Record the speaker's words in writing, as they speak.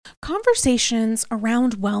conversations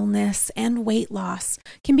around wellness and weight loss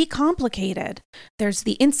can be complicated. There's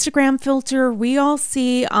the Instagram filter we all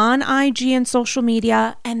see on IG and social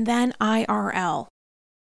media, and then IRL.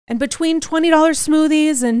 And between $20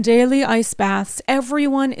 smoothies and daily ice baths,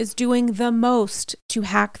 everyone is doing the most to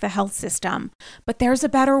hack the health system. But there's a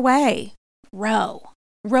better way. Ro.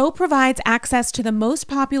 Ro provides access to the most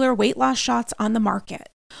popular weight loss shots on the market.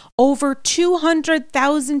 Over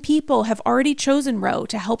 200,000 people have already chosen Ro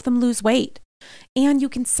to help them lose weight. And you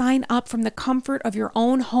can sign up from the comfort of your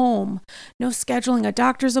own home. No scheduling a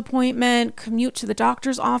doctor's appointment, commute to the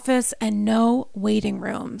doctor's office, and no waiting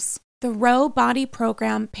rooms. The Ro Body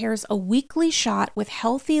Program pairs a weekly shot with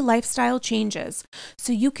healthy lifestyle changes,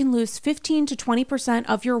 so you can lose 15 to 20%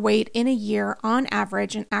 of your weight in a year on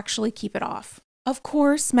average and actually keep it off. Of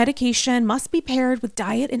course, medication must be paired with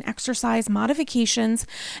diet and exercise modifications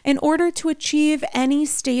in order to achieve any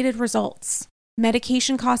stated results.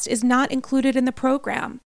 Medication cost is not included in the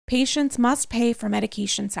program. Patients must pay for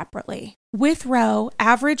medication separately. With Ro,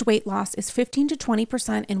 average weight loss is 15 to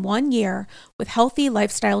 20% in 1 year with healthy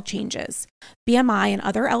lifestyle changes. BMI and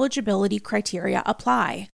other eligibility criteria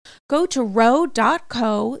apply. Go to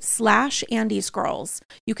ro.co/AndyScrolls.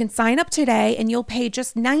 You can sign up today and you'll pay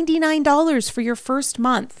just $99 for your first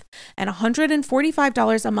month and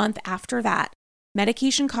 $145 a month after that.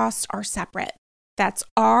 Medication costs are separate. That's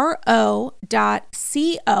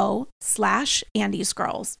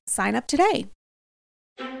ro.co/AndyScrolls. Sign up today.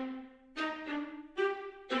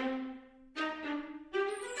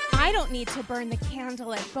 I don't need to burn the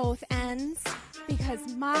candle at both ends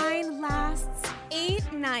because mine lasts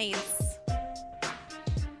 8 nights.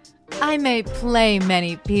 I may play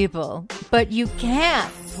many people, but you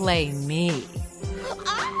can't play me.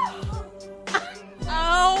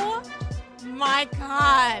 Oh my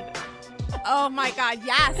God. Oh my God.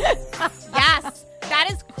 Yes. Yes.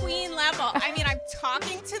 That is queen level. I mean, I'm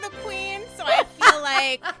talking to the queen, so I feel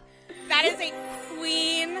like that is a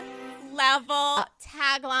queen level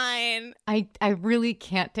tagline. I really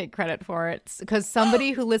can't take credit for it because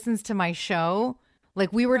somebody who listens to my show,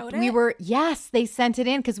 like we were, yes, they sent it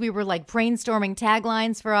in because we were like brainstorming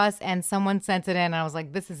taglines for us and someone sent it in and I was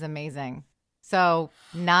like, this is amazing. So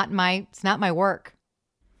it's not my work.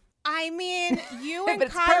 I mean, you and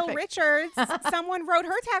Kyle Richards, someone wrote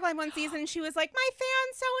her tagline one season. She was like, my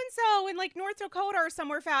fan so-and-so in like North Dakota or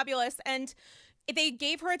somewhere fabulous. And they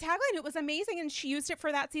gave her a tagline. It was amazing. And she used it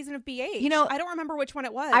for that season of BH. You know, I don't remember which one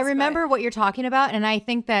it was. I remember what you're talking about. And I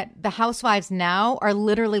think that the housewives now are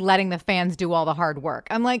literally letting the fans do all the hard work.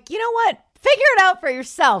 I'm like, you know what? Figure it out for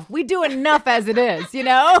yourself. We do enough as it is, you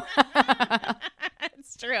know?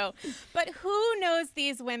 It's true. But who knows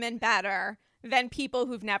these women better than people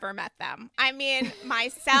who've never met them? I mean,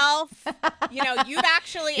 myself, you know, you've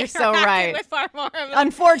actually You're interacted so right. with far more of them.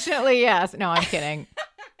 Unfortunately, yes. No, I'm kidding.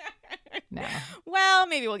 No. Well,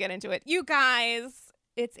 maybe we'll get into it. You guys,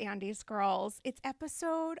 it's Andy's Girls. It's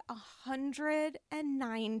episode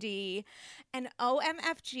 190. And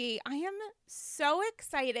OMFG, I am so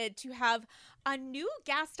excited to have a new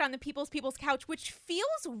guest on the People's Couch, which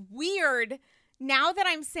feels weird now that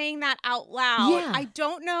I'm saying that out loud. Yeah, I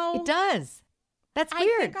don't know. It does. That's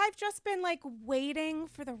weird. I think I've just been like waiting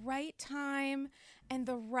for the right time and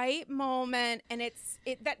the right moment, and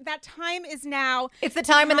that time is now. It's the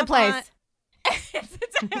time and the place. It's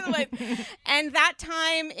the time and the place, and that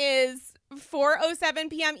time is 4:07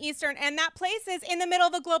 p.m. Eastern, and that place is in the middle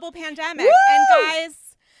of a global pandemic. Woo! And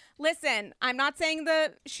guys, listen, I'm not saying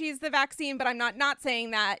she's the vaccine, but I'm not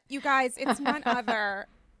saying that. You guys, it's none other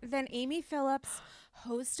than Amy Phillips,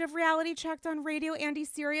 host of Reality Checked on Radio Andy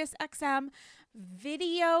Sirius XM,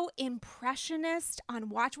 video impressionist on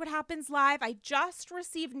Watch What Happens Live. I just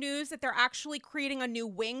received news that they're actually creating a new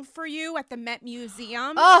wing for you at the Met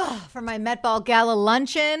Museum. Oh, for my Met Ball Gala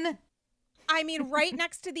luncheon. I mean, right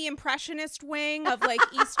next to the impressionist wing of like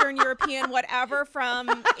Eastern European whatever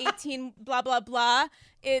from 18 blah, blah, blah.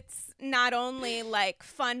 It's not only like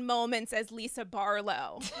fun moments as Lisa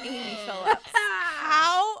Barlow, Amy Phillips.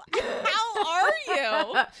 How are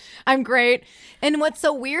you? I'm great. And what's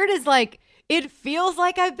so weird is like, it feels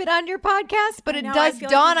like I've been on your podcast, but it does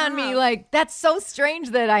dawn on me like that's so strange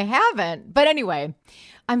that I haven't. But anyway,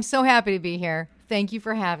 I'm so happy to be here. Thank you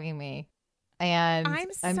for having me. And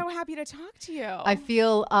I'm so happy to talk to you. I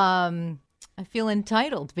feel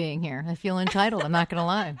entitled being here. I feel entitled. I'm not going to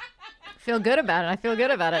lie. I feel good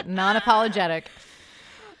about it. Non-apologetic.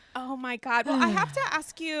 Oh my God. Well, I have to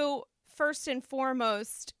ask you first and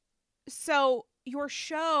foremost. So your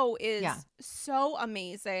show is so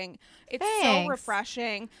amazing. It's so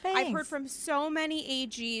refreshing. Thanks. I've heard from so many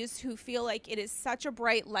AGs who feel like it is such a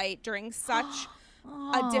bright light during such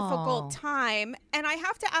a difficult time. And I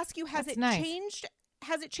have to ask you, has it changed?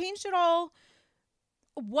 Has it changed at all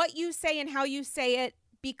what you say and how you say it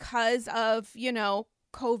because of, you know,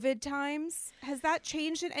 COVID times? Has that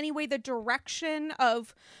changed in any way the direction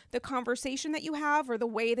of the conversation that you have or the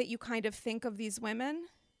way that you kind of think of these women?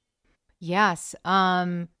 Yes.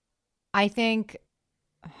 I think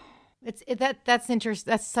that's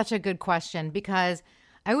interesting. That's such a good question, because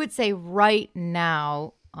I would say right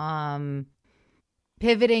now,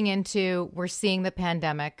 pivoting into, we're seeing the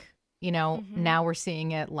pandemic, you know, now we're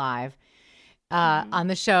seeing it live on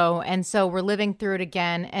the show. And so we're living through it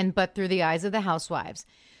again, but through the eyes of the housewives.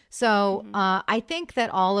 So I think that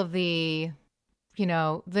all of the, you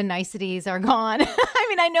know, the niceties are gone. I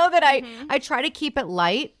mean, I know that I try to keep it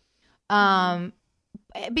light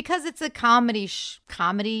because it's a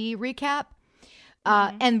comedy recap.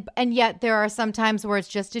 And yet there are some times where it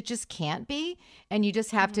just can't be, and you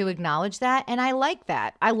just have to acknowledge that. And I like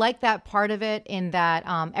that. I like that part of it, in that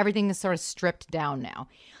everything is sort of stripped down now.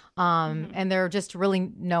 And there are just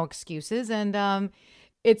really no excuses. And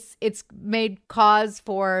it's made cause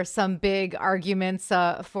for some big arguments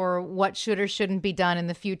for what should or shouldn't be done in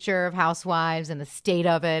the future of Housewives and the state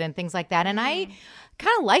of it and things like that. And I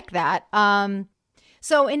kind of like that.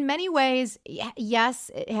 So in many ways,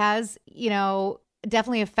 yes, it has, you know,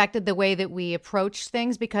 definitely affected the way that we approach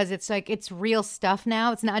things, because it's like, it's real stuff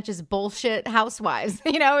now. It's not just bullshit Housewives,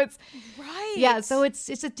 you know, it's right. Yeah. So it's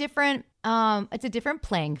a different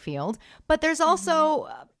playing field, but there's also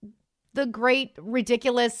the great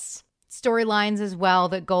ridiculous storylines as well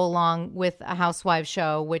that go along with a Housewives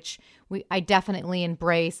show, which I definitely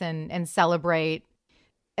embrace and celebrate.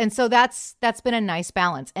 And so that's been a nice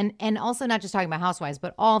balance. And also not just talking about Housewives,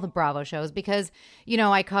 but all the Bravo shows, because, you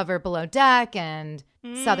know, I cover Below Deck and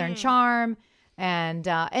Southern Charm and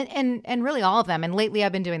really all of them. And lately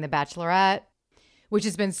I've been doing The Bachelorette, which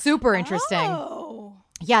has been super interesting. Oh.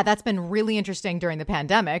 Yeah, that's been really interesting during the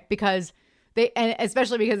pandemic, because and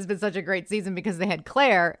especially because it's been such a great season, because they had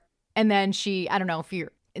Claire, and then she, I don't know if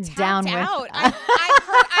you're down with. I've heard.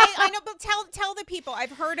 I know, but tell the people.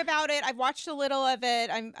 I've heard about it. I've watched a little of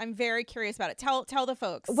it. I'm very curious about it. Tell the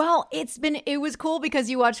folks. Well, it was cool because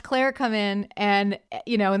you watched Claire come in, and,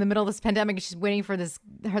 you know, in the middle of this pandemic, she's waiting for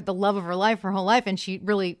the love of her life, her whole life, and she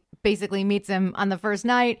really basically meets him on the first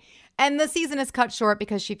night. And the season is cut short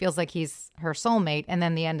because she feels like he's her soulmate. And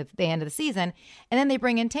then the end of the season, and then they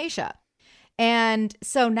bring in Tayshia, and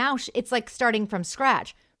so now it's like starting from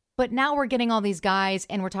scratch. But now we're getting all these guys,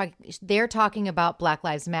 and they're talking about Black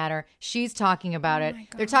Lives Matter. She's talking about it.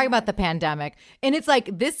 They're talking about the pandemic. And it's like,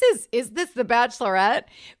 is this The Bachelorette?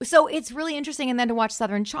 So it's really interesting. And then to watch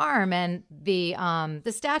Southern Charm and the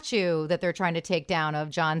statue that they're trying to take down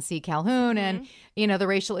of John C. Calhoun and, you know, the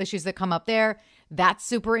racial issues that come up there. That's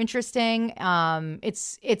super interesting.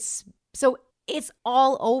 So it's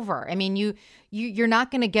all over. I mean, you're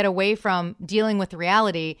not going to get away from dealing with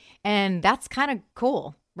reality. And that's kind of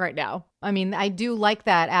cool right now. I mean, I do like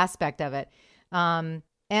that aspect of it.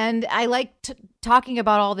 And I like talking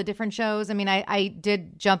about all the different shows. I mean, I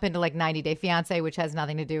did jump into like 90 Day Fiancé, which has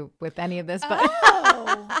nothing to do with any of this, but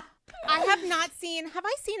I have not seen. Have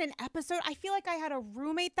I seen an episode? I feel like I had a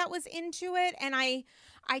roommate that was into it, and I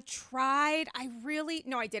tried. I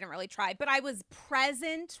didn't really try, but I was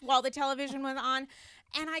present while the television was on,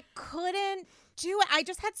 and I couldn't do it. I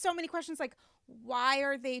just had so many questions, like, why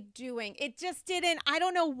are they doing it? Just didn't. I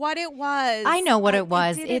don't know what it was. I know what it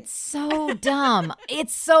was. It's so dumb.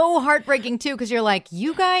 It's so heartbreaking too, because you're like,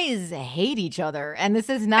 you guys hate each other, and this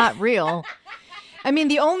is not real. I mean,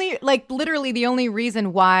 literally the only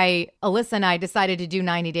reason why Alyssa and I decided to do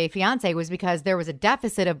 90 Day Fiancé was because there was a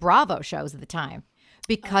deficit of Bravo shows at the time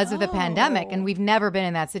because of the pandemic, and we've never been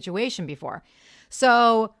in that situation before.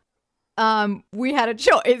 So we had a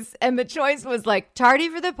choice, and the choice was like Tardy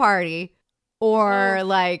for the Party or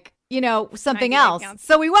like, you know, something else.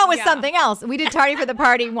 So we went with something else. We did Tardy for the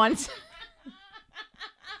Party once.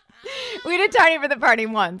 We did Tardy for the Party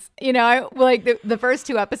once. You know, like the first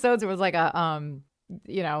two episodes, it was like a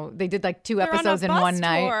you know, they did like two episodes in one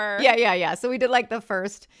night. Yeah. So we did like the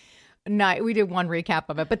first night. We did one recap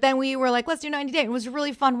of it, but then we were like, let's do 90 Day. It was a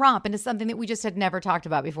really fun romp into something that we just had never talked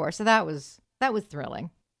about before. So that was thrilling.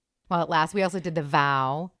 While it lasts, we also did The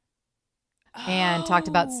Vow and talked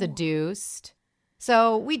about Seduced.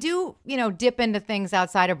 So we do, you know, dip into things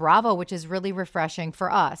outside of Bravo, which is really refreshing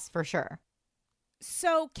for us, for sure.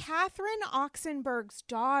 So Catherine Oxenberg's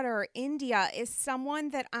daughter, India, is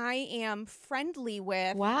someone that I am friendly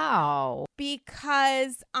with. Wow.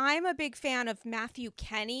 Because I'm a big fan of Matthew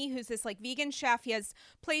Kenny, who's this like vegan chef. He has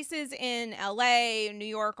places in LA, New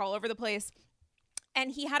York, all over the place.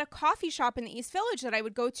 And he had a coffee shop in the East Village that I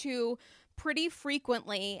would go to pretty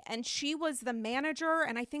frequently. And she was the manager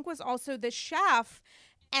and I think was also the chef.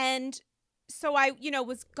 And so I,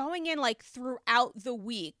 was going in like throughout the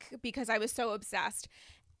week because I was so obsessed.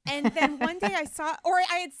 And then one day I saw, or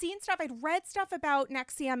I had seen stuff, I'd read stuff about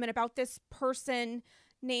NXIVM and about this person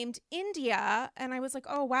named India. And I was like,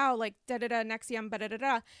 oh, wow, like da-da-da, NXIVM,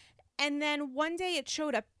 ba-da-da-da. And then one day it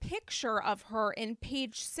showed a picture of her in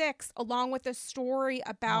page 6 along with a story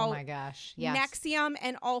about oh my gosh, yes. NXIVM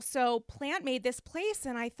and also Plant Made This Place.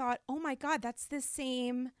 And I thought, oh my God, that's the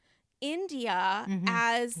same India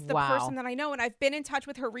as the person that I know. And I've been in touch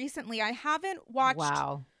with her recently. I haven't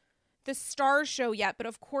watched the Stars show yet, but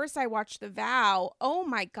of course I watched The Vow. Oh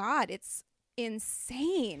my God, it's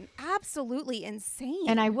insane. Absolutely insane.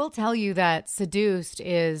 And I will tell you that Seduced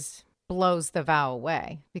blows The Vow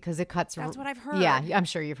away because it cuts. That's what I've heard. Yeah, I'm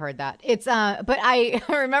sure you've heard that. It's but I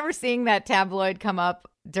remember seeing that tabloid come up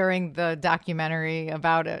during the documentary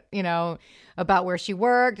about it, about where she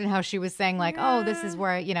worked and how she was saying like, oh, this is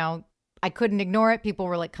where, I couldn't ignore it. People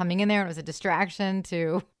were like coming in there and it was a distraction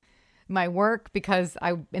to my work because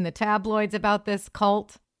I'm in the tabloids about this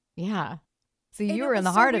cult. Yeah. So you were in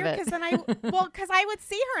the heart of it. Because I would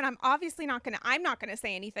see her and I'm obviously not going to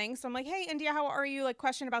say anything. So I'm like, hey, India, how are you? Like,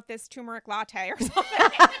 question about this turmeric latte or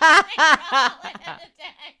something.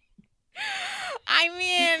 I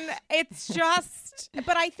mean, it's just,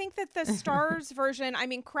 but I think that the Stars version, I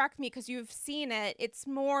mean, correct me because you've seen it. It's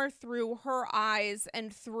more through her eyes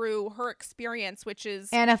and through her experience, which is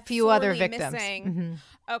and a few other victims.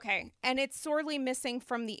 Okay. And it's sorely missing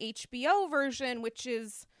from the HBO version, which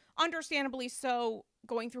is understandably so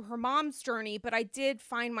going through her mom's journey. But I did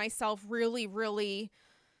find myself really, really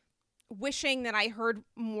wishing that I heard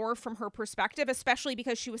more from her perspective, especially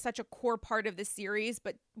because she was such a core part of the series,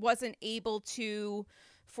 but wasn't able to,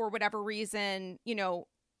 for whatever reason,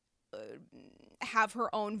 have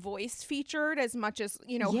her own voice featured as much as,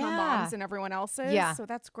 her mom's and everyone else's. Yeah. So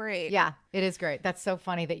that's great. Yeah, it is great. That's so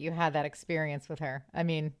funny that you had that experience with her. I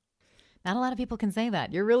mean, not a lot of people can say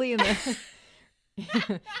that. You're really in the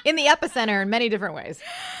in the epicenter in many different ways.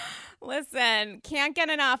 Listen, can't get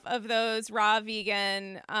enough of those raw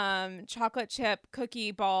vegan chocolate chip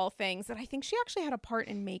cookie ball things that I think she actually had a part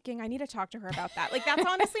in making. I need to talk to her about that. Like, that's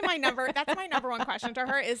honestly my number one question to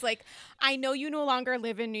her is like, I know you no longer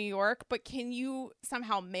live in New York, but can you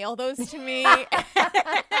somehow mail those to me? God,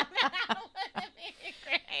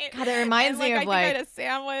 it reminds me of I had a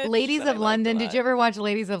sandwich, Ladies of London. Did you ever watch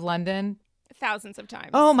Ladies of London? Thousands of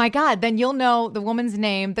times. Oh my God. Then you'll know the woman's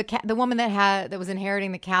name, the woman that was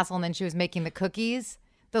inheriting the castle and then she was making the cookies.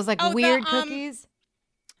 Those weird cookies.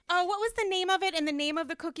 Oh, what was the name of it? And the name of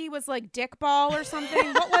the cookie was like Dick Ball or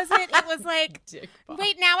something. What was it? It was like Dick Ball.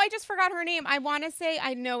 Wait, now I just forgot her name. I want to say,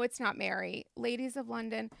 I know it's not Mary. Ladies of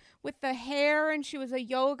London with the hair and she was a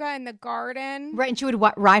yoga in the garden. Right. And she would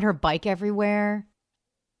ride her bike everywhere.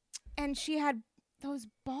 And she had those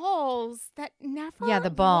balls that never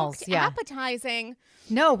the balls looked appetizing.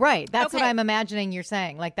 No, right. That's what I'm imagining you're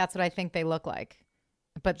saying. Like, that's what I think they look like.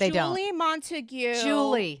 But they don't. Julie Montague.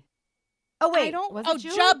 Julie. Oh, wait.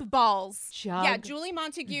 Jub balls. Jub. Yeah, Julie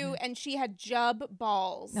Montague, and she had Jub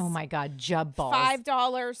balls. Oh, my God. Jub balls. $5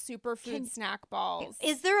 superfood snack balls.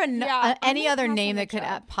 Is there any other name that could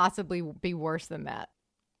possibly be worse than that?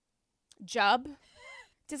 Jub?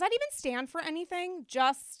 Does that even stand for anything?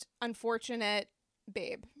 Just unfortunate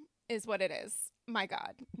babe is what it is. My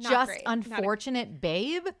God. Just great. Unfortunate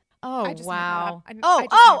babe? Oh, wow. I'm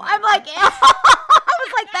like, I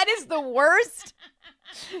was like, that is the worst.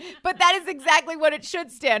 But that is exactly what it should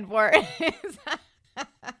stand for.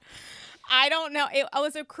 I don't know. It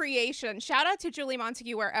was a creation. Shout out to Julie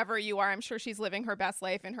Montague wherever you are. I'm sure she's living her best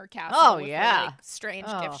life in her castle. Oh, with yeah. Her, strange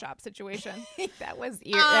gift shop situation. That was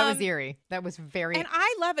eerie. That was very. And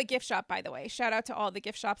I love a gift shop, by the way. Shout out to all the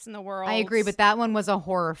gift shops in the world. I agree, but that one was a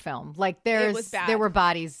horror film. Like there were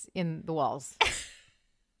bodies in the walls.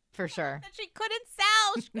 For sure. That she couldn't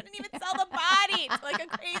sell. She couldn't even sell the body. It's like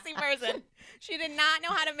a crazy person. She did not know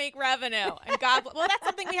how to make revenue. And well, that's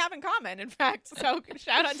something we have in common, in fact. So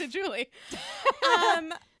shout out to Julie.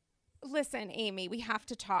 Listen, Amy, we have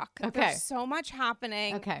to talk. Okay. There's so much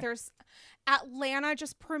happening. Okay. There's Atlanta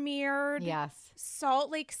just premiered. Yes.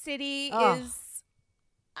 Salt Lake City is.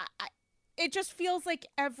 It just feels like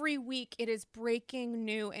every week it is breaking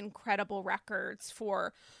new incredible records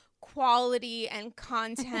for quality and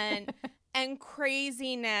content and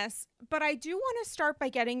craziness. But I do want to start by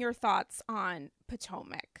getting your thoughts on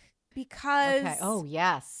Potomac because Oh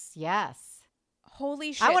yes.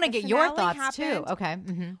 Holy shit. I want to get your thoughts too. Okay.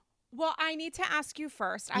 Mm-hmm. Well, I need to ask you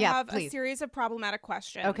first. I Yeah, have please. a series of problematic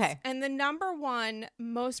questions. Okay. And the number one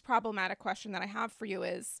most problematic question that I have for you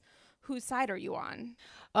is, whose side are you on?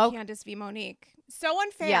 Oh. Candace v. Monique. So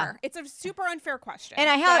unfair. Yeah. It's a super unfair question. And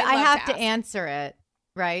I that have love to ask. answer it,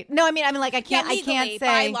 right? No, I mean like I can't legally,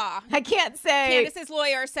 say by law. I can't say Candace's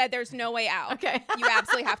lawyer said there's no way out. Okay. You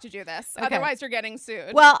absolutely have to do this. Okay. Otherwise, you're getting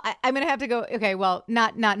sued. Well, I'm going to have to go. Okay. Well,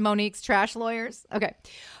 not Monique's trash lawyers. Okay.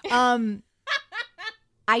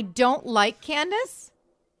 I don't like Candace,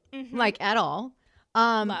 like at all.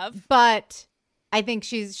 Love. But I think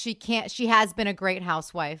she has been a great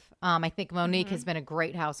housewife. I think Monique has been a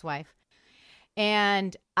great housewife.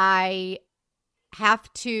 And I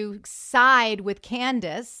have to side with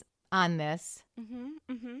Candace on this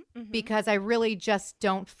because I really just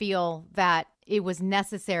don't feel that it was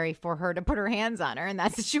necessary for her to put her hands on her in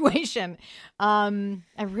that situation. I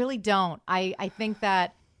really don't. I think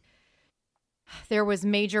that there was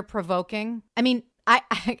major provoking. I mean,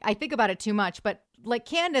 I think about it too much, but like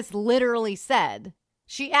Candace literally said,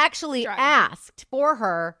 she actually asked for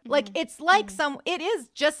her. Like, it's like it is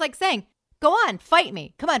just like saying, go on, fight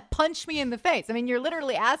me. Come on, punch me in the face. I mean, you're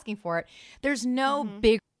literally asking for it. There's no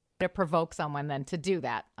big way to provoke someone than to do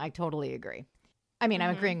that. I totally agree. I mean,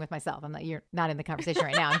 I'm agreeing with myself. You're not in the conversation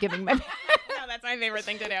right now. I'm giving my... No, that's my favorite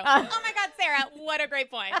thing to do. Oh my God, Sarah, what a great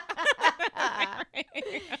point.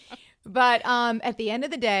 But at the end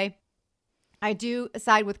of the day, I do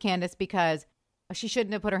side with Candace because she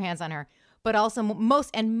shouldn't have put her hands on her. But also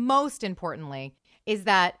most importantly is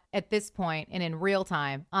that at this point and in real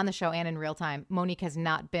time, on the show and in real time, Monique has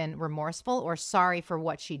not been remorseful or sorry for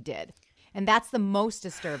what she did. And that's the most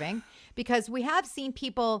disturbing because we have seen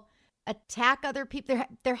people attack other people.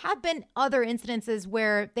 There have been other incidences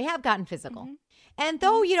where they have gotten physical. And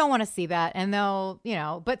though you don't want to see that, and though,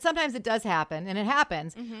 but sometimes it does happen and it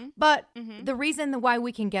happens. But the reason why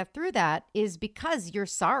we can get through that is because you're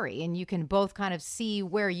sorry and you can both kind of see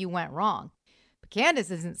where you went wrong. But Candace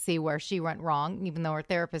doesn't see where she went wrong, even though her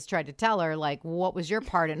therapist tried to tell her, like, what was your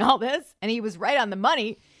part in all this? And he was right on the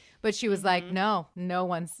money. But she was like, nope,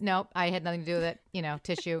 I had nothing to do with it,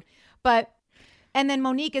 tissue. And then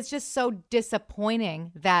Monique is just so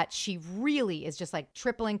disappointing that she really is just like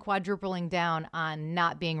tripling, quadrupling down on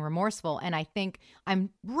not being remorseful. And I think I'm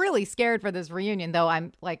really scared for this reunion, though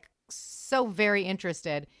I'm like so very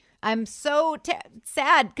interested. I'm so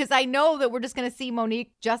sad because I know that we're just going to see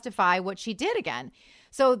Monique justify what she did again.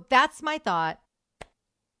 So that's my thought.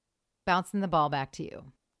 Bouncing the ball back to you.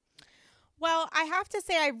 Well, I have to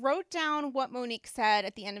say I wrote down what Monique said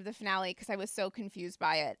at the end of the finale because I was so confused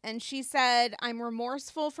by it. And she said, I'm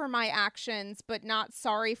remorseful for my actions, but not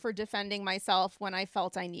sorry for defending myself when I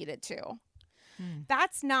felt I needed to.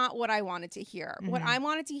 That's not what I wanted to hear. What I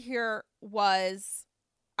wanted to hear was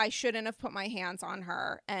I shouldn't have put my hands on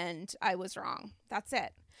her and I was wrong. That's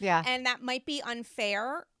it. Yeah. And that might be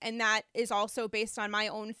unfair. And that is also based on my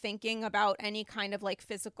own thinking about any kind of like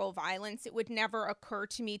physical violence. It would never occur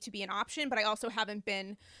to me to be an option, but I also haven't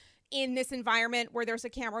been in this environment where there's a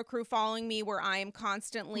camera crew following me, where I am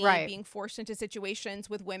constantly being forced into situations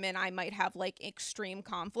with women I might have like extreme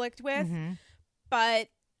conflict with. But,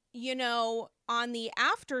 on the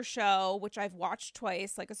after show, which I've watched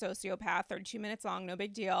twice, like a sociopath, 32 minutes long, no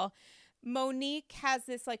big deal. Monique has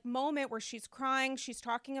this like moment where she's crying. She's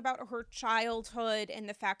talking about her childhood and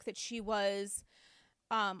the fact that she was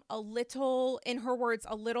in her words,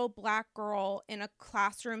 a little black girl in a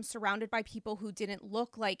classroom surrounded by people who didn't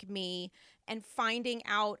look like me, and finding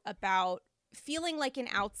out about feeling like an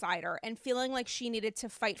outsider and feeling like she needed to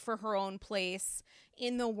fight for her own place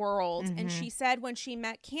in the world. And she said when she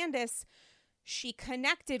met Candace, she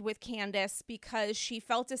connected with Candace because she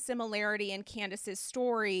felt a similarity in Candace's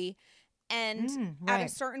story. And at a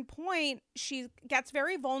certain point, she gets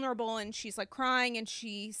very vulnerable and she's like crying and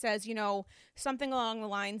she says, something along the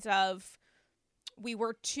lines of, we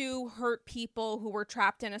were two hurt people who were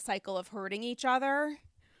trapped in a cycle of hurting each other,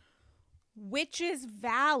 which is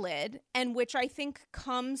valid and which I think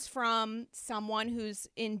comes from someone who's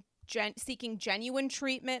seeking genuine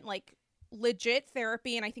treatment, like legit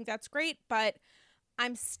therapy. And I think that's great. But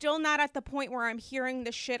I'm still not at the point where I'm hearing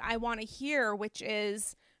the shit I want to hear, which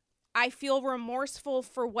is, I feel remorseful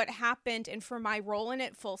for what happened and for my role in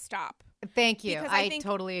it, full stop. Thank you. I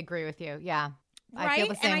totally agree with you. Yeah. Right? I feel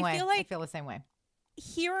the same way. I feel the same way.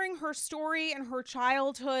 Hearing her story and her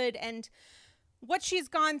childhood and what she's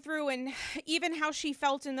gone through and even how she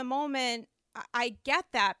felt in the moment, I get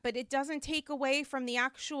that, but it doesn't take away from the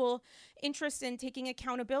actual interest in taking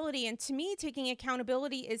accountability. And to me, taking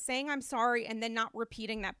accountability is saying I'm sorry and then not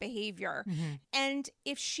repeating that behavior. And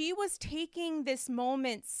if she was taking this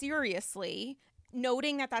moment seriously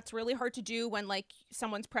noting that that's really hard to do when like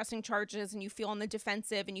someone's pressing charges and you feel on the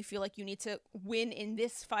defensive and you feel like you need to win in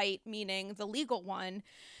this fight, meaning the legal one.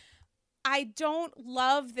 I don't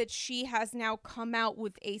love that she has now come out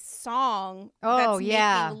with a song that's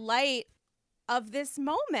making light of this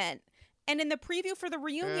moment. And in the preview for the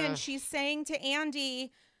reunion, she's saying to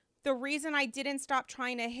Andy, the reason I didn't stop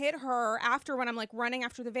trying to hit her after when I'm like running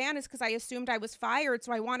after the van is because I assumed I was fired.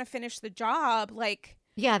 So I want to finish the job. Like,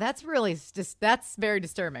 yeah, that's really just, that's very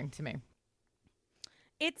disturbing to me.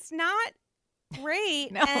 It's not great.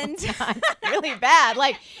 No, and it's not. It's really bad.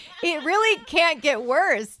 Like, it really can't get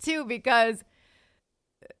worse too, because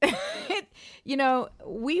you know,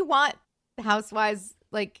 we want housewives,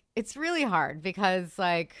 like, it's really hard because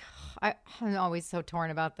like I'm always so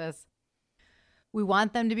torn about this. We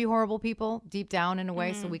want them to be horrible people deep down in a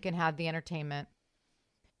way so we can have the entertainment.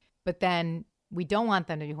 But then we don't want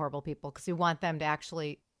them to be horrible people because we want them to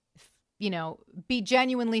actually, you know, be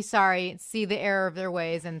genuinely sorry, see the error of their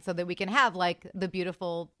ways, and so that we can have like the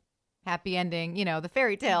beautiful happy ending, you know, the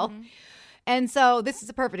fairy tale. And so this is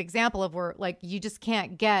a perfect example of where like we just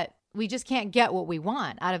can't get what we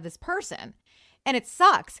want out of this person. And it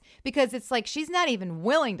sucks because it's like she's not even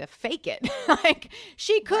willing to fake it. Like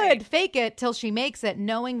she could fake it till she makes it,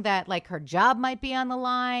 knowing that like her job might be on the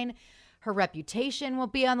line, her reputation will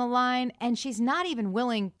be on the line, and she's not even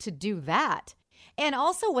willing to do that. And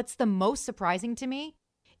also what's the most surprising to me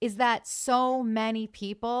is that so many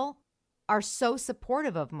people are so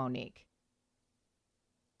supportive of Monique.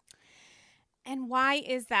 And why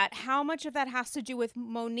is that? How much of that has to do with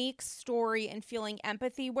Monique's story and feeling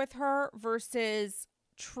empathy with her versus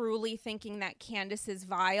truly thinking that Candace is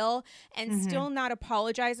vile and still not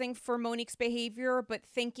apologizing for Monique's behavior, but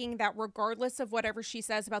thinking that regardless of whatever she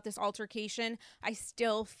says about this altercation, I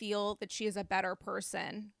still feel that she is a better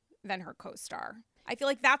person than her co-star. I feel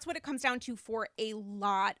like that's what it comes down to for a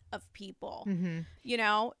lot of people, you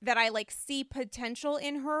know, that I like see potential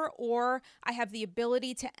in her, or I have the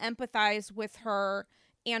ability to empathize with her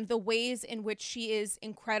and the ways in which she is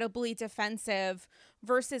incredibly defensive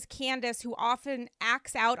versus Candace, who often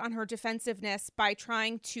acts out on her defensiveness by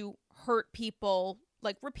trying to hurt people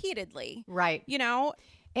like repeatedly. Right. You know?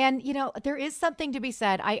 And, you know, there is something to be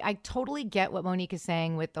said. I totally get what Monique is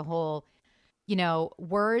saying with the whole, you know,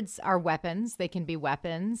 words are weapons. They can be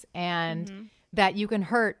weapons, and that you can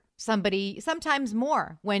hurt somebody sometimes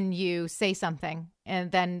more when you say something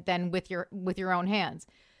and then with your own hands.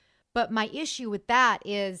 But my issue with that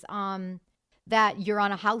is that you're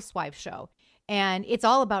on a housewife show and it's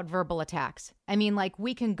all about verbal attacks. I mean, like,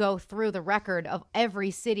 we can go through the record of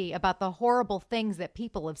every city about the horrible things that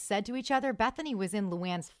people have said to each other. Bethany was in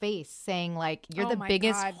Luann's face saying like, you're the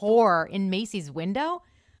biggest whore in Macy's window.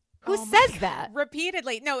 Who says that?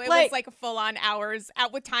 Repeatedly. No, it was like full on hours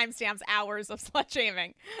out with timestamps, hours of slut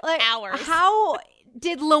shaming. Like, hours. How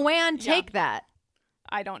did Luann take that?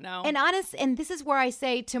 I don't know. And this is where I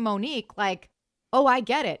say to Monique, like, oh, I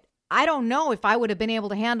get it. I don't know if I would have been able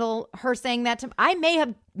to handle her saying that to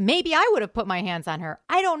me. Maybe I would have put my hands on her.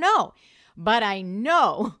 I don't know. But I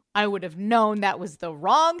know I would have known that was the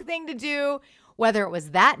wrong thing to do, whether it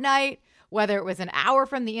was that night, whether it was an hour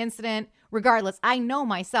from the incident. Regardless, I know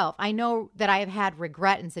myself. I know that I have had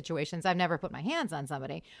regret in situations. I've never put my hands on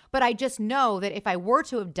somebody. But I just know that if I were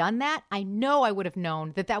to have done that, I know I would have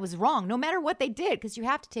known that that was wrong, no matter what they did, because you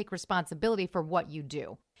have to take responsibility for what you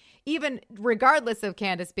do. Even regardless of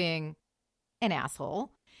Candace being an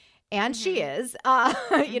asshole. And she is.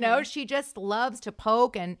 You know, she just loves to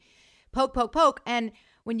poke and poke. And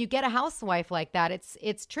when you get a housewife like that,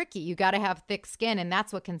 it's tricky. You got to have thick skin, and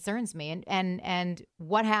that's what concerns me. And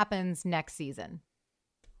what happens next season?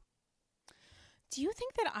 Do you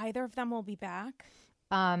think that either of them will be back?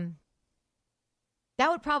 That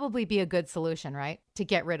would probably be a good solution, right? To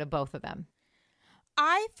get rid of both of them.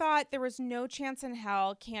 I thought there was no chance in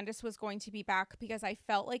hell Candace was going to be back because I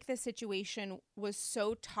felt like the situation was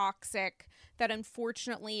so toxic that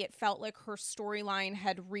unfortunately it felt like her storyline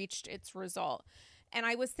had reached its result. And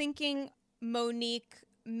I was thinking Monique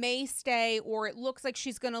may stay, or it looks like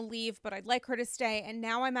she's going to leave, but I'd like her to stay. And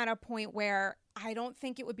now I'm at a point where I don't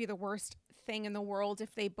think it would be the worst thing in the world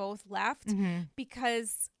if they both left,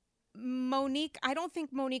 because Monique, I don't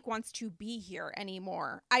think Monique wants to be here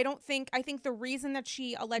anymore. I think the reason that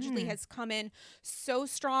she allegedly has come in so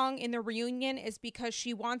strong in the reunion is because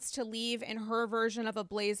she wants to leave in her version of a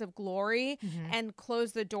blaze of glory and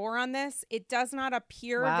close the door on this. It does not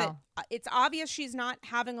appear that it's obvious she's not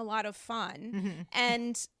having a lot of fun.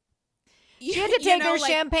 And she had to take her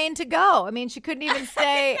champagne to go. I mean, she couldn't even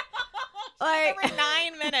stay. Like every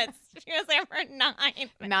 9 minutes, she She was there for 9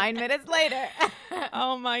 minutes. 9 minutes later.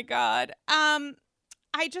 Oh my God.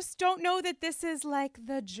 I just don't know that this is like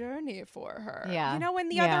the journey for her. Yeah. You know,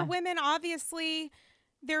 and the other women, obviously,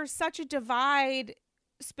 there's such a divide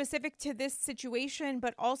specific to this situation,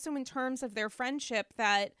 but also in terms of their friendship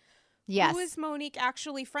that who is Monique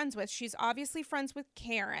actually friends with? She's obviously friends with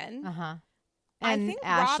Karen. Uh-huh. I think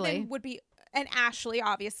Ashley. Robin would be, and Ashley,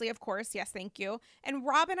 obviously, of course. Yes, thank you. And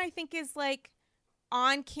Robin, I think, is like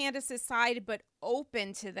on Candace's side, but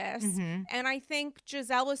open to this. Mm-hmm. And I think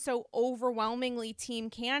Giselle is so overwhelmingly team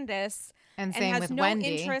Candace and same has with no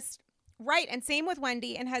Wendy. interest. Right. And same with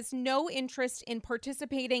Wendy, and has no interest in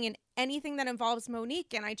participating in anything that involves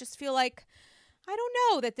Monique. And I just feel like, I don't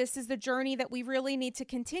know that this is the journey that we really need to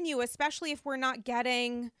continue, especially if we're not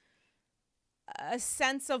getting a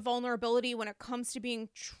sense of vulnerability when it comes to being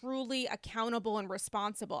truly accountable and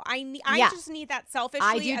responsible. I just need that selfishly.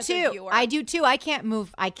 I do as too. A viewer. I do too. I can't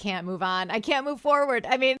move on. I can't move forward.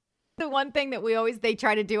 I mean, the one thing that they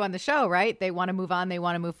try to do on the show, right? They want to move on. They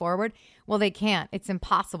want to move forward. Well, they can't. It's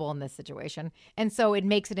impossible in this situation. And so it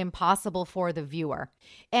makes it impossible for the viewer.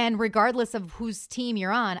 And regardless of whose team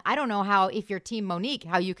you're on, I don't know how, if you're team Monique,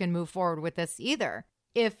 how you can move forward with this either,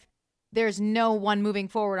 if there's no one moving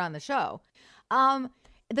forward on the show.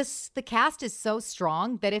 The cast is so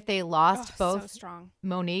strong that if they lost both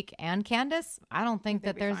Monique and Candace, I don't think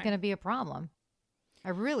that there's going to be a problem. I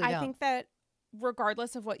really don't. I think that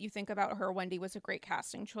regardless of what you think about her, Wendy was a great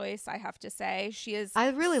casting choice, I have to say.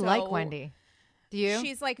 I really like Wendy. Do you?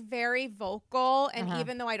 She's like very vocal, and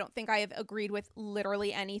even though I don't think I have agreed with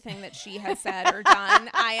literally anything that she has said or done,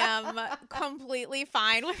 I am completely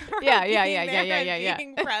fine with her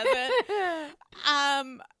being present.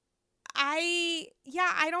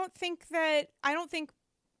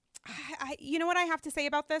 You know what I have to say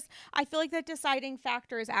about this? I feel like the deciding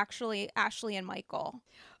factor is actually Ashley and Michael.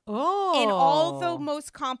 Oh. In all the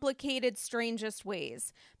most complicated, strangest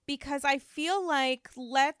ways. Because I feel like,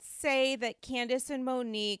 let's say that Candace and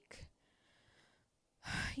Monique,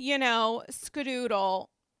 skadoodle.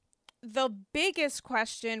 The biggest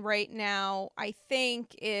question right now, I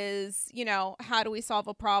think, is, how do we solve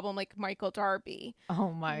a problem like Michael Darby?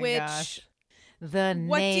 Oh my gosh. The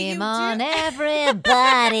what name on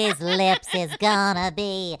everybody's lips is gonna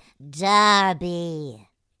be Darby.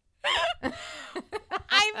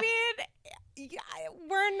 I mean,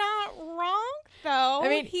 we're not wrong, though. I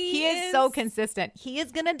mean, he is so consistent. He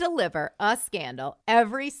is going to deliver a scandal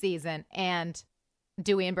every season. And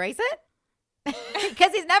do we embrace it?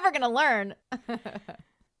 Because he's never going to learn.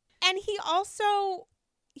 And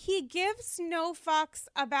he gives no fucks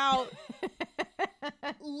about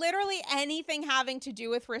literally anything having to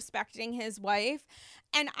do with respecting his wife.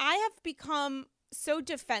 And I have become so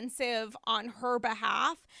defensive on her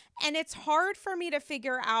behalf, and it's hard for me to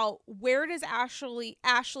figure out where does Ashley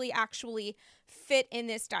actually fit in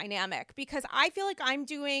this dynamic, because I feel like I'm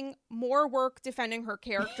doing more work defending her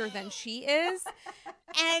character than she is.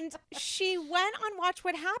 And she went on Watch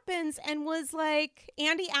What Happens and was like,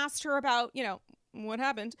 Andy asked her about, what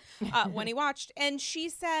happened when he watched, and she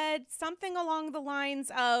said something along the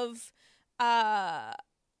lines of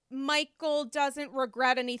Michael doesn't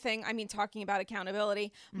regret anything. I mean, talking about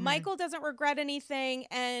accountability. Mm-hmm. Michael doesn't regret anything.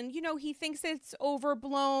 And, he thinks it's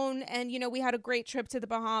overblown. And, we had a great trip to the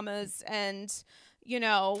Bahamas and,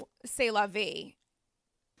 c'est la vie.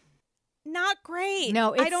 Not great.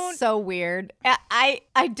 No, it's so weird. I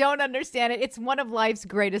don't understand it. It's one of life's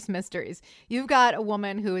greatest mysteries. You've got a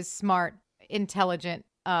woman who is smart, intelligent,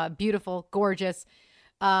 beautiful, gorgeous,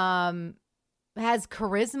 has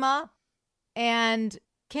charisma, and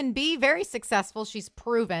can be very successful. She's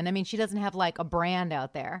proven. I mean, she doesn't have like a brand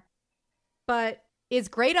out there, but is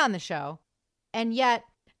great on the show. And yet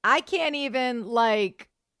I can't even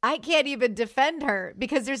defend her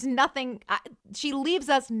because there's nothing. She leaves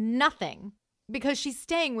us nothing because she's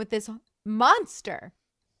staying with this monster.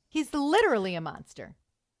 He's literally a monster.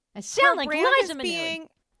 I sound like Liza Minnelli.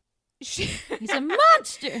 He's a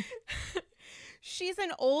monster. She's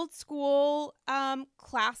an old school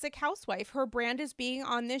classic housewife. Her brand is being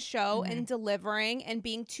on this show and delivering and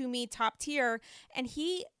being, to me, top tier. And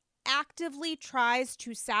he actively tries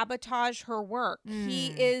to sabotage her work. He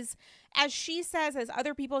is, as she says, as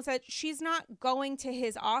other people said, she's not going to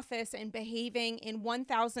his office and behaving in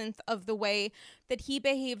 1,000th of the way that he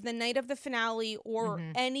behaved the night of the finale or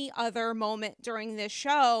any other moment during this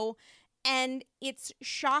show. And it's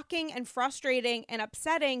shocking and frustrating and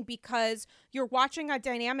upsetting because you're watching a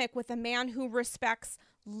dynamic with a man who respects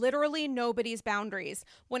literally nobody's boundaries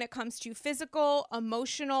when it comes to physical,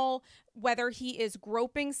 emotional, whether he is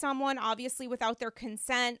groping someone, obviously without their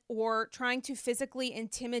consent, or trying to physically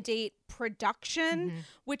intimidate production,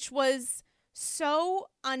 which was so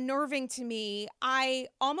unnerving to me. I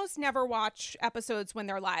almost never watch episodes when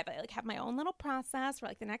they're live. I like have my own little process where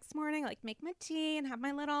like the next morning I like make my tea and have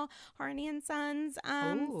my little Harney and Sons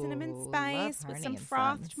cinnamon spice with some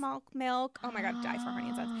frothed milk. Oh my god, die for Harney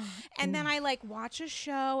and Sons. And then I like watch a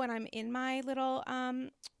show and I'm in my little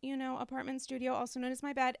apartment studio, also known as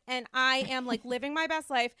my bed, and I am like living my best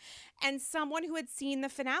life. And someone who had seen the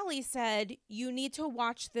finale said, "You need to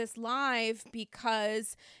watch this live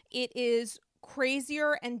because it is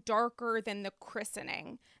crazier and darker than the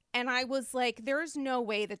christening." And I was like, there's no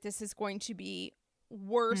way that this is going to be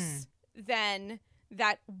worse than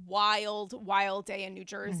that wild day in New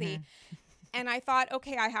Jersey. And I thought,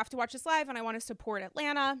 okay, I have to watch this live and I want to support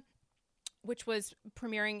Atlanta, which was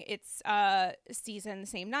premiering its season the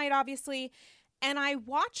same night, obviously. And I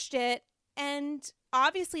watched it, and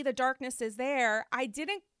obviously the darkness is there. I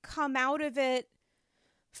didn't come out of it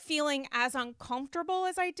feeling as uncomfortable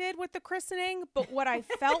as I did with the christening, but what I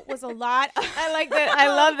felt was a lot of I like that. I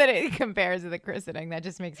love that it compares to the christening. That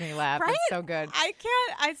just makes me laugh. Right? It's so good.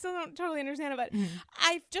 I still don't totally understand it, but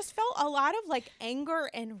I just felt a lot of like anger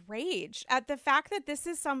and rage at the fact that this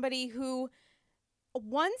is somebody who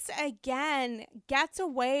once again gets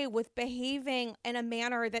away with behaving in a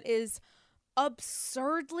manner that is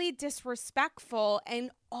absurdly disrespectful and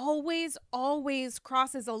always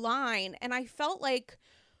crosses a line. And I felt like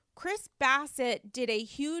Chris Bassett did a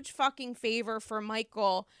huge fucking favor for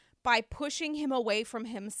Michael by pushing him away from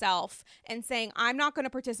himself and saying, I'm not going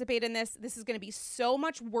to participate in this. This is going to be so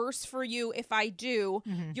much worse for you if I do.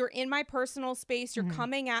 You're in my personal space. You're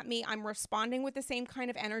coming at me. I'm responding with the same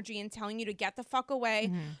kind of energy and telling you to get the fuck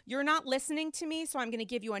away. You're not listening to me, so I'm going to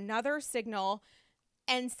give you another signal.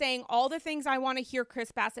 And saying all the things I want to hear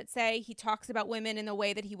Chris Bassett say. He talks about women in the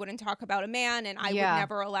way that he wouldn't talk about a man, and I would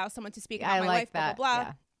never allow someone to speak about my wife, blah, blah, blah.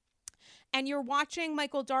 Yeah. And you're watching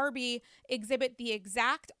Michael Darby exhibit the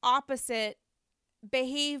exact opposite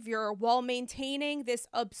behavior while maintaining this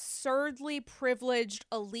absurdly privileged,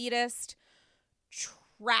 elitist,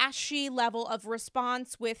 trashy level of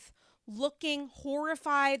response with looking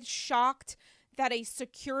horrified, shocked that a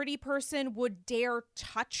security person would dare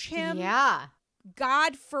touch him. Yeah.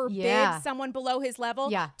 God forbid someone below his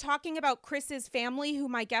level. Yeah. Talking about Chris's family, who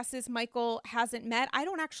my guess is Michael hasn't met. I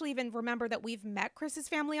don't actually even remember that we've met Chris's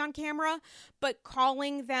family on camera, but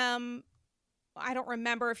calling them, I don't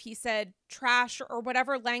remember if he said trash or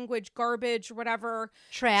whatever language, garbage, whatever.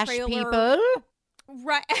 Trash trailer. people.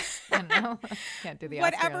 Right. I know. Can't do the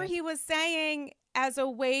whatever Australian. he was saying as a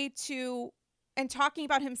way to... And talking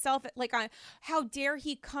about himself, like, how dare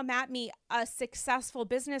he come at me, a successful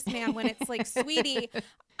businessman, when it's like, sweetie,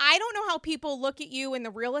 I don't know how people look at you in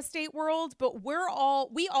the real estate world, but we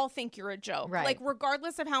all think you're a joke. Right. Like,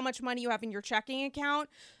 regardless of how much money you have in your checking account,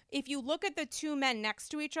 if you look at the two men next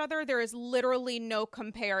to each other, there is literally no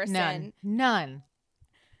comparison. None.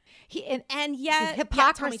 And yet, the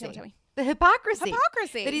hypocrisy. Tell me. The hypocrisy.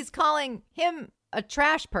 That he's calling him a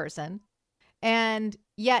trash person. And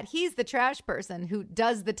yet he's the trash person who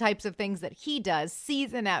does the types of things that he does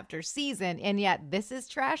season after season. And yet this is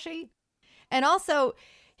trashy. And also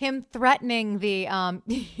him threatening the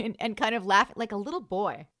and kind of laughing like a little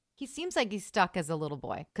boy. He seems like he's stuck as a little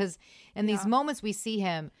boy, because in these moments we see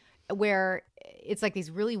him where it's like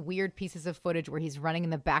these really weird pieces of footage where he's running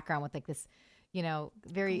in the background with like this,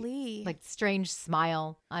 very Glee. like strange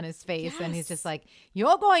smile on his face. And he's just like,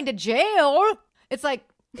 you're going to jail. It's like,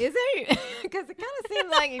 is he? Because it kind of seemed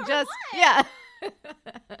like he just, yeah.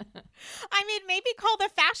 I mean, maybe call the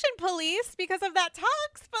fashion police because of that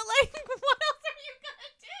tux, but like, what else are you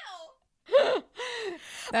gonna do?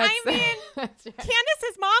 Right.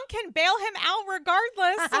 Candace's mom can bail him out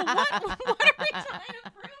regardless. So what are we trying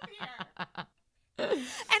to prove here?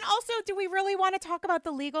 And also, do we really want to talk about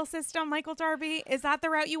the legal system, Michael Darby? Is that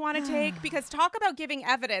the route you want to take? Because talk about giving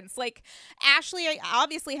evidence. Like, Ashley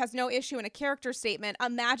obviously has no issue in a character statement.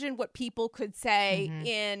 Imagine what people could say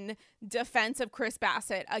in defense of Chris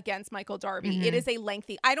Bassett against Michael Darby. It is a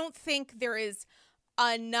lengthy... I don't think there is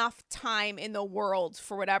enough time in the world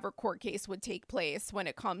for whatever court case would take place when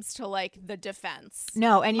it comes to, like, the defense.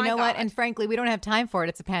 No, and you know what? And frankly, we don't have time for it.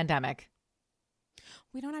 It's a pandemic.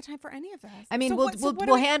 We don't have time for any of this. I mean,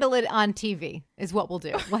 we'll handle it on TV is what we'll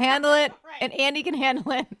do. We'll handle it, right. And Andy can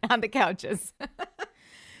handle it on the couches.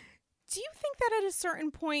 Do you think that at a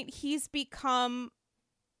certain point he's become,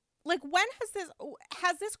 like, when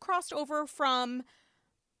has this crossed over from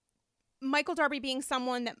Michael Darby being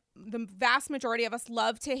someone that the vast majority of us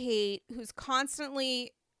love to hate, who's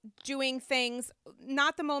constantly doing things,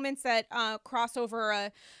 not the moments that cross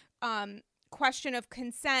over a question of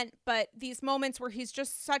consent, but these moments where he's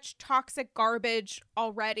just such toxic garbage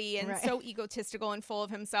already and so egotistical and full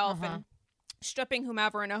of himself and stripping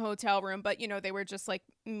whomever in a hotel room, but they were just like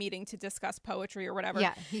meeting to discuss poetry or whatever.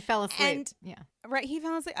 Yeah, he fell asleep. And he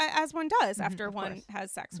fell asleep, as one does after one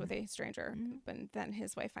has sex with a stranger. But then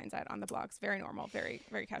his wife finds out on the blogs. Very normal, very,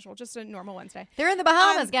 very casual. Just a normal Wednesday. They're in the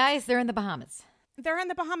Bahamas, guys. They're in the Bahamas. They're in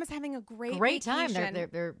the Bahamas having a great time. vacation.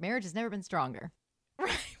 Their marriage has never been stronger.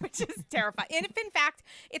 Right, which is terrifying. And if in fact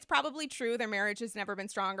it's probably true, their marriage has never been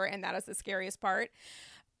stronger, and that is the scariest part.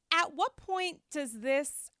 At what point does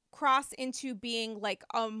this cross into being like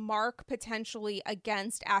a mark potentially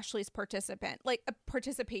against Ashley's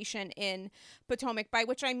participation in Potomac, by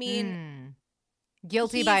which I mean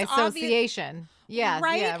guilty by association. Right?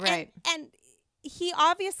 Yeah, right. And he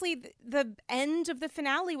obviously, the end of the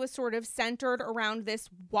finale was sort of centered around this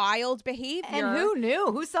wild behavior. And who knew?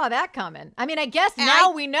 Who saw that coming? I mean, I guess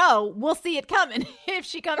now we know. We'll see it coming. If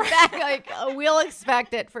she comes back, we'll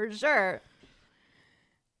expect it for sure.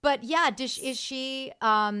 But yeah, should she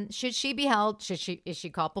be held? Is she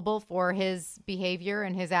culpable for his behavior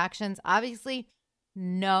and his actions? Obviously,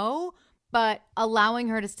 no. But allowing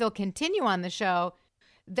her to still continue on the show,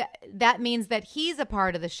 that means that he's a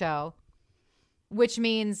part of the show, which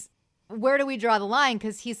means where do we draw the line?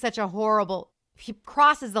 Because he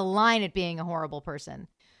crosses the line at being a horrible person,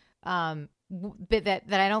 but that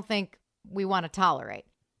I don't think we want to tolerate.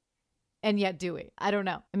 And yet do we? I don't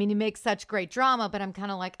know. I mean, he makes such great drama, but I'm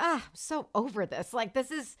kind of like, I'm so over this. Like,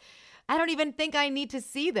 I don't even think I need to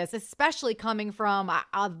see this, especially coming from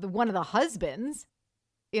one of the husbands,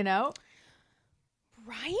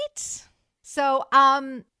 Right? So,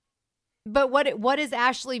 but what is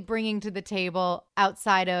Ashley bringing to the table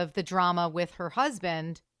outside of the drama with her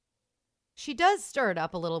husband? She does stir it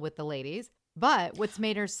up a little with the ladies, but what's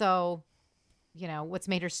made her storyline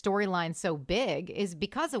so big is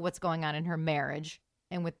because of what's going on in her marriage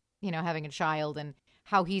and with, having a child and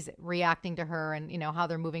how he's reacting to her and, how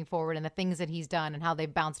they're moving forward and the things that he's done and how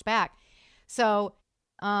they've bounced back. So,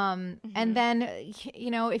 and then,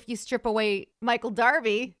 if you strip away Michael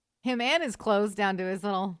Darby, him and his clothes down to his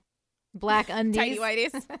little black undies. Tidy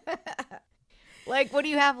whities. Like, what do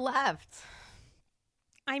you have left?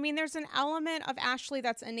 I mean, there's an element of Ashley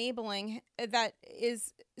that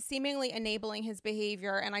is seemingly enabling his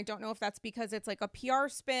behavior. And I don't know if that's because it's like a PR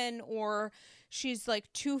spin or she's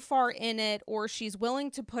like too far in it or she's willing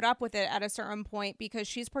to put up with it at a certain point because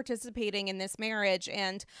she's participating in this marriage.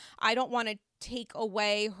 And I don't want to take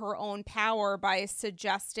away her own power by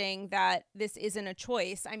suggesting that this isn't a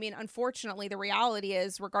choice. I mean, unfortunately, the reality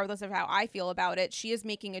is, regardless of how I feel about it, she is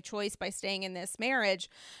making a choice by staying in this marriage.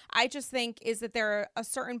 I just think is that there a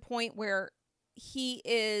certain point where he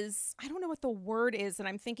is, I don't know what the word is that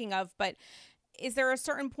I'm thinking of, but is there a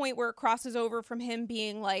certain point where it crosses over from him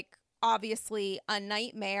being like, obviously a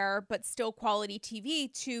nightmare, but still quality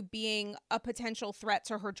TV to being a potential threat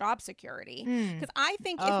to her job security. Because I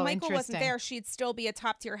think if Michael wasn't there, she'd still be a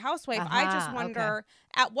top tier housewife. I just wonder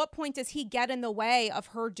at what point does he get in the way of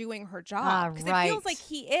her doing her job? Because it feels like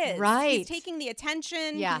he is. Right. He's taking the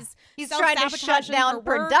attention. Yeah. He's trying to shut down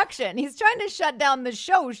production. He's trying to shut down the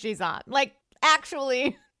show she's on. Like,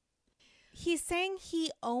 actually. He's saying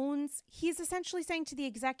he's essentially saying to the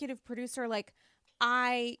executive producer, like,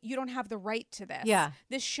 you don't have the right to this. Yeah.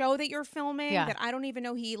 This show that you're filming that I don't even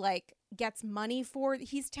know he like gets money for.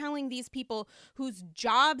 He's telling these people whose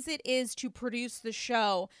jobs it is to produce the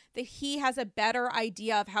show that he has a better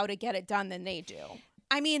idea of how to get it done than they do.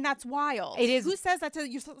 I mean, that's wild. It is. Who says that to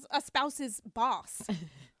a spouse's boss?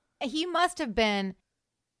 He must have been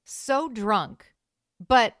so drunk,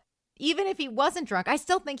 but even if he wasn't drunk, I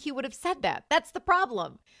still think he would have said that. That's the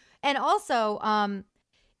problem. And also,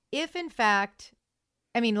 if in fact,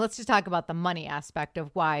 I mean, let's just talk about the money aspect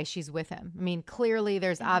of why she's with him. I mean, clearly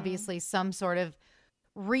there's obviously some sort of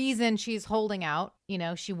reason she's holding out.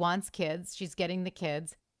 She wants kids. She's getting the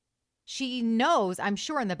kids. She knows, I'm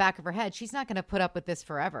sure in the back of her head, she's not going to put up with this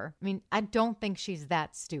forever. I mean, I don't think she's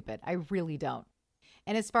that stupid. I really don't.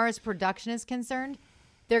 And as far as production is concerned,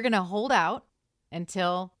 they're going to hold out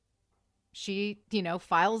until she,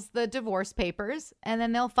 files the divorce papers, and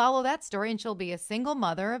then they'll follow that story, and she'll be a single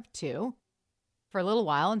mother of 2 for a little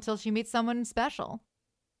while until she meets someone special.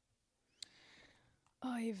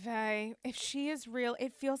 Oy vey. If she is real,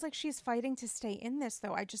 it feels like she's fighting to stay in this,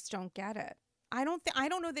 though. I just don't get it. I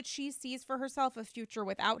don't know that she sees for herself a future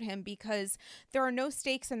without him, because there are no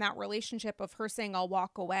stakes in that relationship of her saying I'll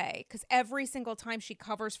walk away, because every single time she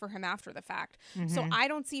covers for him after the fact. So I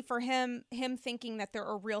don't see for him thinking that there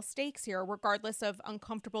are real stakes here, regardless of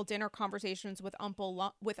uncomfortable dinner conversations with Uncle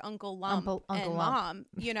Lump and Mom,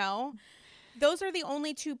 you know. Those are the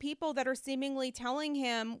only two people that are seemingly telling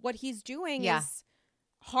him what he's doing is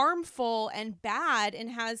harmful and bad and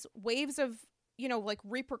has waves of, you know, like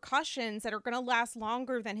repercussions that are going to last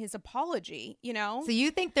longer than his apology, you know? So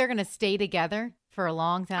you think they're going to stay together for a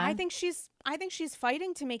long time? I think she's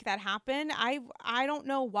fighting to make that happen. I don't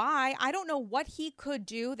know why. I don't know what he could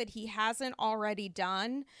do that he hasn't already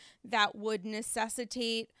done that would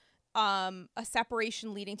necessitate a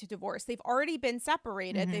separation leading to divorce. They've already been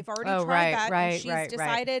separated. They've already tried that. And she's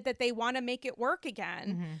decided that they want to make it work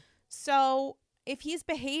again. So if he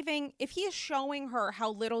is showing her how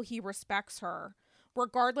little he respects her,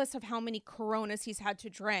 regardless of how many Coronas he's had to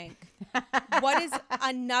drink, what is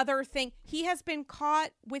another thing? He has been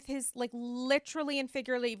caught with his, like, literally and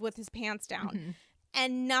figuratively with his pants down.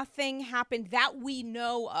 And nothing happened that we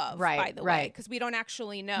know of, by the way, because we don't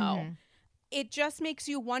actually know. It just makes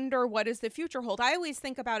you wonder, what does the future hold? I always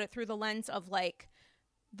think about it through the lens of, like,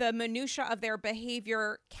 the minutia of their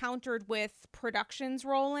behavior countered with production's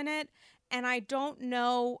role in it. And I don't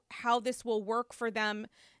know how this will work for them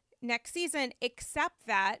next season, except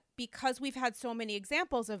that because we've had so many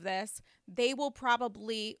examples of this, they will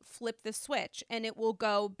probably flip the switch and it will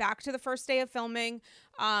go back to the first day of filming.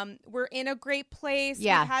 We're in a great place.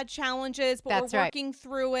 Yeah. We've had challenges, but we're working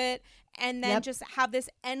through it. And then just have this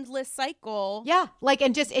endless cycle. Yeah. Like,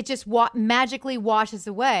 and it just magically washes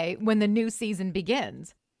away when the new season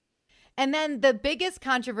begins. And then the biggest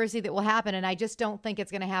controversy that will happen, and I just don't think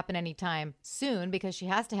it's going to happen anytime soon because she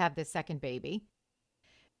has to have this second baby.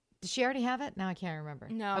 Does she already have it? Now I can't remember.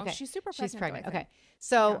 No, okay. She's super pregnant. She's pregnant. Okay.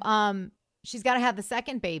 So she's got to have the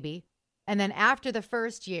second baby. And then after the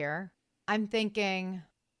first year, I'm thinking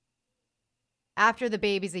after the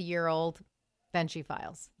baby's a year old, then she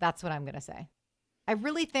files. That's what I'm going to say. I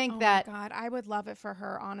really think that. Oh my God, I would love it for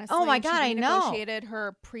her, honestly. Oh my God, I know. Negotiated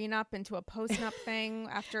her prenup into a post-nup thing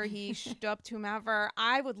after he stood up to whomever.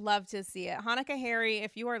 I would love to see it. Hanukkah Harry,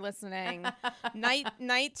 if you are listening,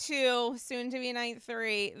 night 2, soon to be night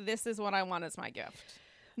 3. This is what I want as my gift.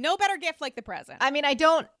 No better gift like the present. I mean, I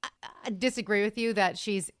don't disagree with you that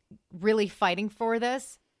she's really fighting for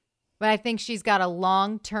this, but I think she's got a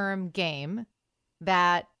long-term game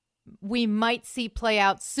that we might see play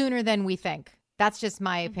out sooner than we think. That's just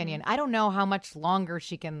my opinion. I don't know how much longer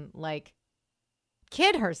she can, like,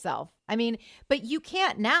 kid herself. I mean, but you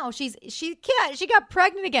can't now. She can't. She got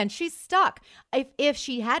pregnant again. She's stuck. If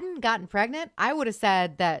she hadn't gotten pregnant, I would have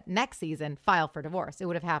said that next season, file for divorce. It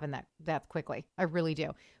would have happened that quickly. I really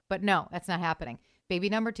do. But no, that's not happening. Baby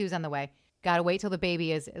number 2's on the way. Got to wait till the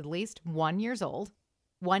baby is at least 1 year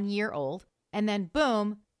old. And then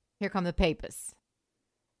boom, here come the papists.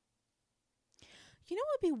 You know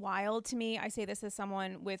what would be wild to me? I say this as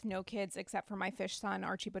someone with no kids except for my fish son,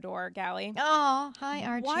 Archie Bador Galley. Oh, hi,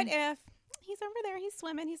 Archie. What if he's over there, he's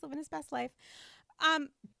swimming, he's living his best life.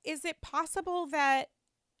 Is it possible that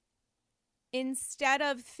instead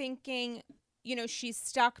of thinking, you know, she's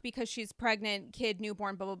stuck because she's pregnant, kid,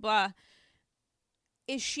 newborn, blah, blah, blah,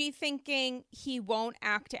 is she thinking he won't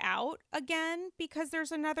act out again because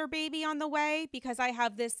there's another baby on the way? Because I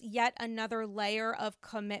have this yet another layer of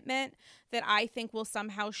commitment that I think will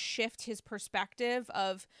somehow shift his perspective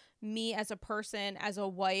of me as a person, as a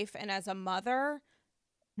wife, and as a mother,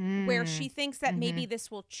 where she thinks that maybe this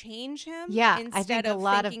will change him. Yeah, instead I think of a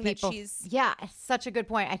lot of thinking people. That she's... Yeah, such a good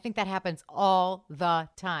point. I think that happens all the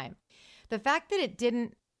time. The fact that it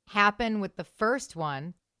didn't happen with the first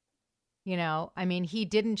one. You know, I mean, he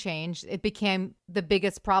didn't change. It became the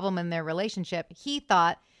biggest problem in their relationship. He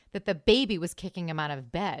thought that the baby was kicking him out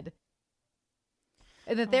of bed.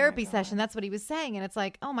 In the therapy session, that's what he was saying. And it's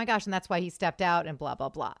like, oh my gosh. And that's why he stepped out and blah, blah,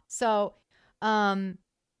 blah. So,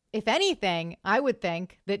 if anything, I would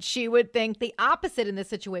think that she would think the opposite in this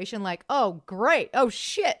situation. Like, oh, great. Oh,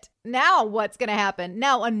 shit. Now what's going to happen?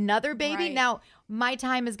 Now another baby? Right. Now my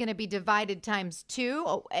time is going to be divided times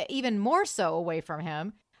 2, even more so away from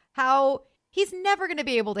him. How he's never going to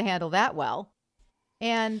be able to handle that well.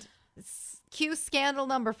 And cue scandal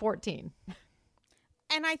number 14.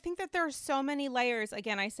 And I think that there are so many layers.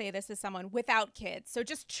 Again, I say this as someone without kids, so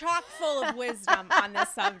just chock full of wisdom on this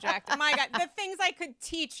subject. My God, the things I could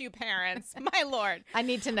teach you parents, my Lord. I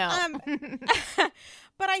need to know.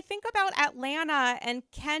 But I think about Atlanta and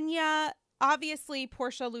Kenya obviously,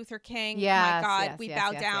 Portia Luther King, yes, my God, yes, we yes,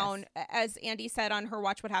 bow yes, down. yes. As Andy said on her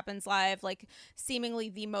Watch What Happens Live, like seemingly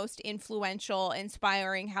the most influential,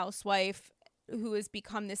 inspiring housewife who has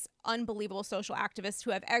become this unbelievable social activist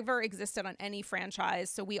who have ever existed on any franchise.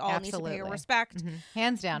 So we all need to pay her respect. Mm-hmm.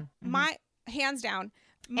 Hands down. My hands down.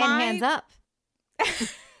 And hands up.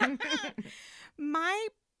 My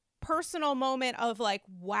personal moment of like,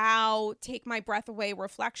 wow, take my breath away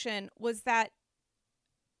reflection was that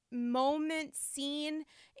moment seen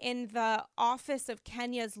in the office of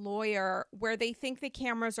Kenya's lawyer where they think the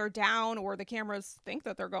cameras are down or the cameras think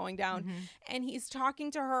that they're going down. Mm-hmm. And he's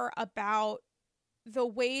talking to her about the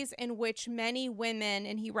ways in which many women,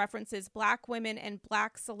 and he references Black women and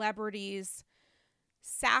Black celebrities,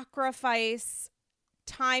 sacrifice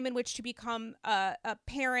time in which to become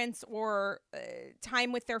parents or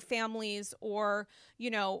time with their families, or,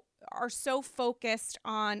 you know, are so focused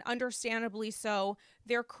on, understandably so,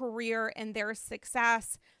 their career and their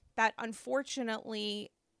success that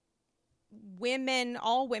unfortunately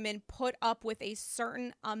all women put up with a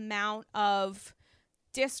certain amount of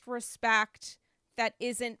disrespect that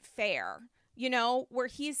isn't fair, you know, where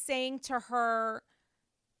he's saying to her,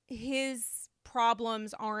 his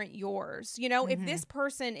problems aren't yours. You know, if this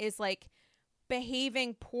person is like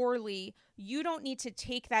behaving poorly, you don't need to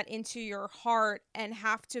take that into your heart and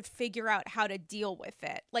have to figure out how to deal with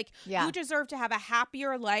it. Like, you deserve to have a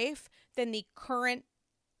happier life than the current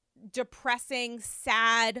depressing,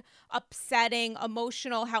 sad, upsetting,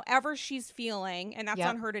 emotional, however she's feeling, and that's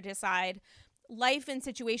on her to decide, life and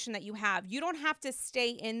situation that you have. You don't have to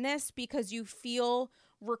stay in this because you feel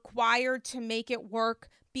required to make it work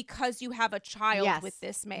because you have a child with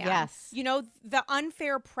this man. Yes. You know, the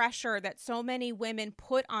unfair pressure that so many women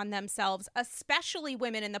put on themselves, especially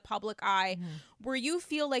women in the public eye, where you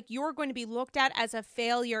feel like you're going to be looked at as a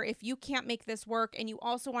failure if you can't make this work. And you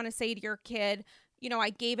also want to say to your kid, you know,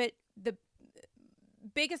 I gave it the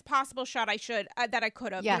biggest possible shot that I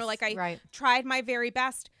could have. Yes, you know, like I tried my very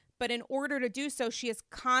best. But in order to do so, she is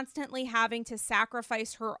constantly having to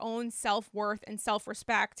sacrifice her own self-worth and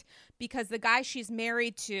self-respect because the guy she's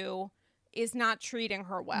married to is not treating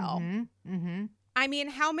her well. I mean,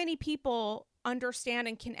 how many people understand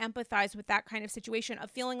and can empathize with that kind of situation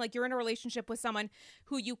of feeling like you're in a relationship with someone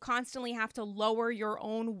who you constantly have to lower your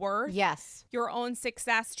own worth, your own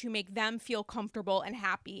success to make them feel comfortable and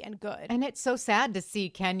happy and good. And it's so sad to see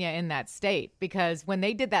Kenya in that state, because when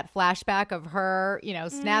they did that flashback of her, you know,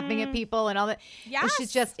 snapping at people and all that,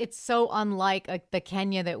 it's so unlike the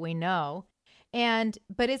Kenya that we know.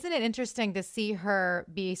 But isn't it interesting to see her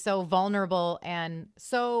be so vulnerable and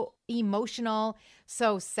so emotional,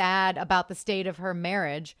 so sad about the state of her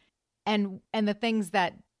marriage and the things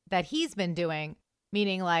that he's been doing,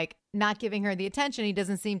 meaning like not giving her the attention. He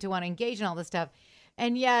doesn't seem to want to engage in all this stuff.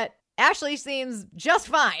 And yet Ashley seems just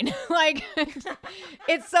fine. Like,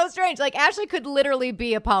 it's so strange. Like, Ashley could literally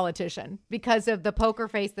be a politician because of the poker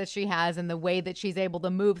face that she has and the way that she's able to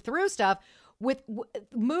move through stuff,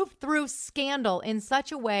 move through scandal in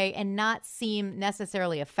such a way and not seem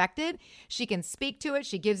necessarily affected. She can speak to it.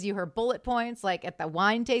 She gives you her bullet points, like at the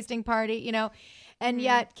wine tasting party, you know. And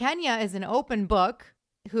yet Kenya is an open book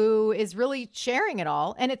who is really sharing it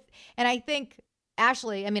all. And I think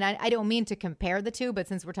Ashley, I mean, I don't mean to compare the two, but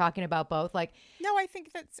since we're talking about both, like, no, I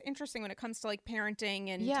think that's interesting when it comes to like parenting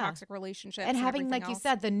and toxic relationships and having, like you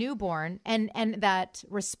said, the newborn and that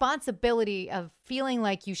responsibility of feeling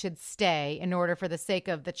like you should stay in order for the sake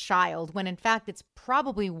of the child, when in fact it's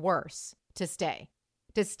probably worse to stay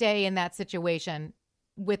in that situation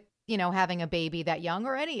with, you know, having a baby that young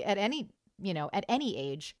or at any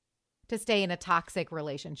age, to stay in a toxic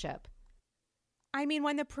relationship. I mean,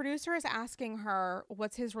 when the producer is asking her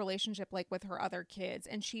what's his relationship like with her other kids,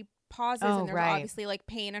 and she pauses and there's obviously like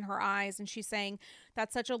pain in her eyes, and she's saying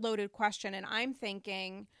that's such a loaded question. And I'm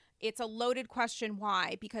thinking it's a loaded question.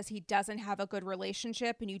 Why? Because he doesn't have a good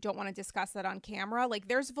relationship and you don't want to discuss that on camera. Like,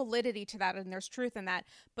 there's validity to that and there's truth in that,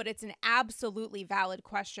 but it's an absolutely valid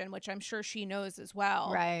question, which I'm sure she knows as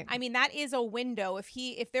well. Right. I mean, that is a window.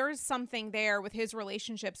 If there is something there with his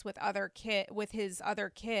relationships with his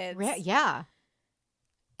other kids. Yeah.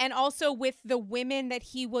 And also with the women that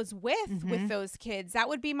he was with those kids. That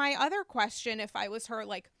would be my other question if I was her.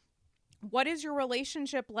 Like, what is your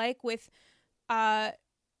relationship like with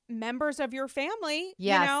members of your family?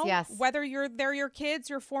 Yes, you know? yes. Whether they're your kids,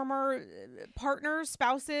 your former partners,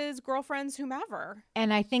 spouses, girlfriends, whomever.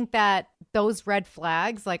 And I think that those red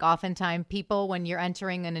flags, like oftentimes people, when you're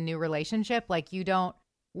entering in a new relationship, like you don't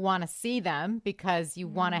want to see them because you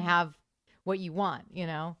want to have what you want, you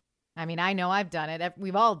know? I mean, I know I've done it.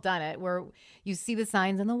 We've all done it, where you see the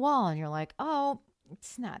signs on the wall and you're like, oh,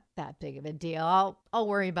 it's not that big of a deal. I'll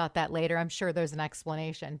worry about that later. I'm sure there's an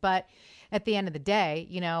explanation. But at the end of the day,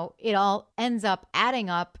 you know, it all ends up adding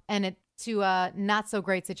up and it to a not so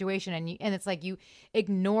great situation. And it's like you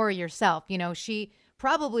ignore yourself. You know, she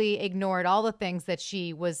probably ignored all the things that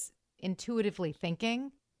she was intuitively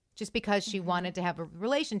thinking just because she wanted to have a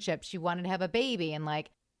relationship. She wanted to have a baby and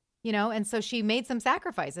like, you know, and so she made some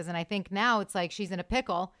sacrifices. And I think now it's like she's in a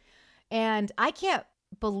pickle. And I can't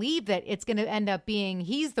believe that it's going to end up being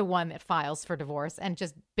he's the one that files for divorce and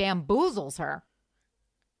just bamboozles her.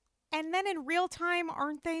 And then in real time,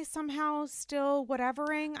 aren't they somehow still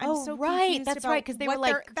whatevering? I'm so right. confused That's about right. Because they were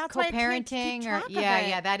like that's co-parenting or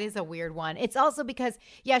yeah, that is a weird one. It's also because,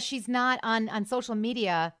 yeah, she's not on social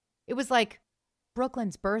media. It was like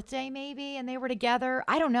Brooklyn's birthday maybe, and they were together.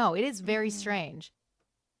 I don't know. It is very strange.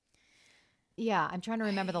 Yeah, I'm trying to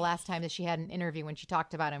remember the last time that she had an interview when she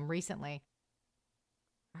talked about him recently.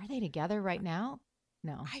 Are they together right now?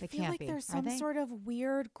 No, they can't be. I feel like there's some sort of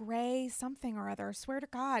weird gray something or other. I swear to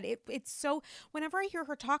God. It's so, whenever I hear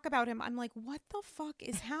her talk about him, I'm like, what the fuck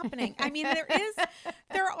is happening? I mean,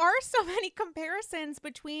 there are so many comparisons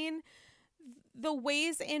between the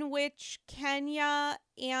ways in which Kenya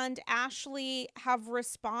and Ashley have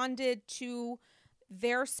responded to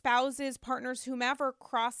their spouses, partners, whomever,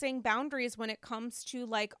 crossing boundaries when it comes to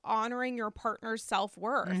like honoring your partner's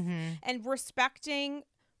self-worth and respecting,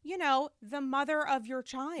 you know, the mother of your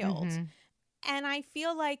child. And I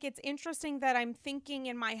feel like it's interesting that I'm thinking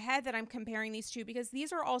in my head that I'm comparing these two because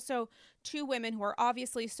these are also two women who are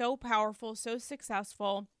obviously so powerful, so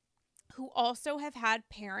successful, who also have had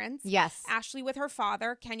parents. Yes. Ashley with her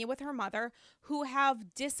father, Kenya with her mother, who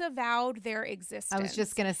have disavowed their existence. I was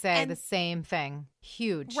just going to say the same thing.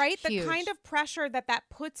 Huge. Right? Huge. The kind of pressure that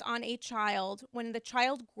puts on a child when the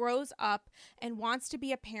child grows up and wants to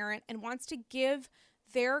be a parent and wants to give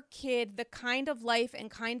their kid the kind of life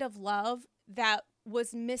and kind of love that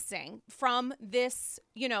was missing from this,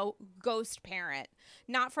 you know, ghost parent.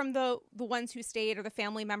 Not from the ones who stayed or the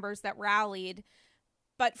family members that rallied,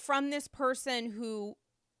 but from this person who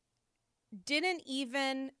didn't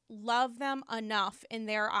even love them enough in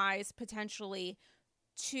their eyes, potentially,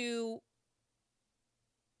 to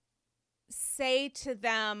say to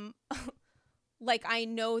them, like, I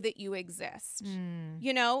know that you exist,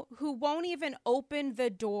 you know, who won't even open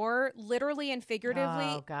the door, literally and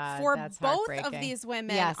figuratively, for both of these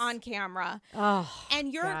women on camera.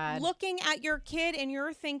 And you're looking at your kid and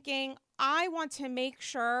you're thinking, I want to make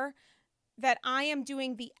sure that I am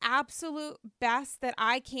doing the absolute best that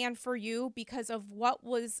I can for you because of what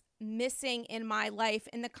was missing in my life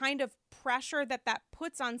and the kind of pressure that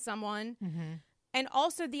puts on someone. And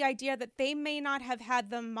also the idea that they may not have had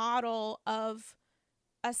the model of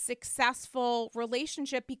a successful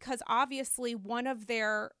relationship because obviously one of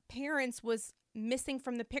their parents was missing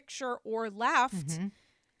from the picture or left.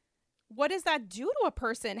 What does that do to a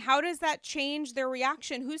person? How does that change their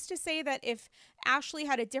reaction? Who's to say that if Ashley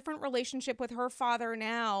had a different relationship with her father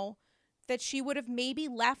now, that she would have maybe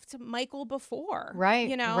left Michael before? Right.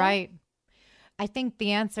 You know? Right. I think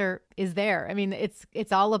the answer is there. I mean,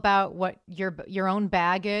 it's all about what your own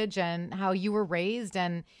baggage and how you were raised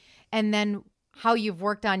and then how you've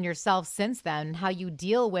worked on yourself since then, how you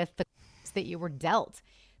deal with the that you were dealt.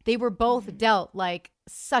 They were both dealt like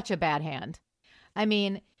such a bad hand. I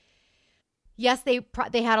mean, yes, they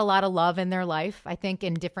had a lot of love in their life, I think,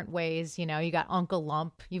 in different ways. You know, you got Uncle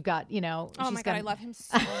Lump. You've got, you know. Oh, my God, I love him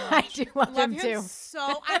so much. I do love him, too. So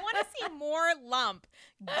I want to see more Lump.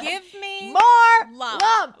 Give me more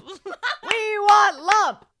Lump. We want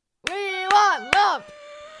Lump. We want Lump.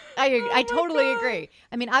 I totally agree.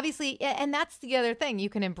 I mean, obviously, and that's the other thing. You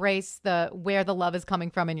can embrace where the love is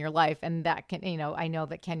coming from in your life. And that can, you know, I know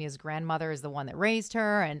that Kenya's grandmother is the one that raised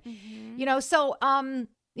her. And, you know, so,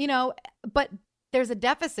 you know, but there's a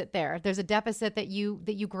deficit there. There's a deficit that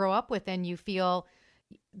you grow up with and you feel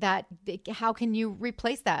that how can you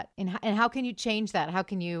replace that? And how can you change that? How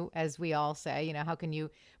can you, as we all say, you know, how can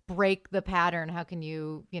you break the pattern? How can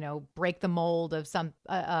you, you know, break the mold of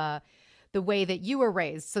the way that you were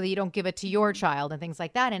raised so that you don't give it to your child and things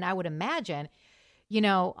like that. And I would imagine, you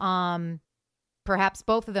know, perhaps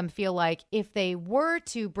both of them feel like if they were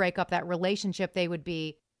to break up that relationship, they would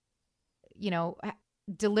be, you know,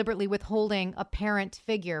 deliberately withholding a parent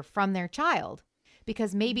figure from their child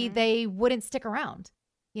because maybe they wouldn't stick around.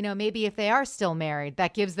 You know, maybe if they are still married,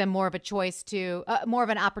 that gives them more of a choice to, more of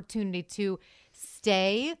an opportunity to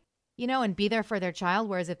stay, you know, and be there for their child.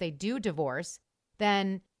 Whereas if they do divorce,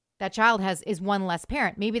 then that child is one less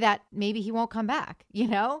parent. Maybe he won't come back, you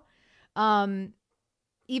know?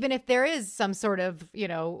 Even if there is some sort of, you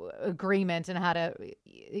know, agreement on how to,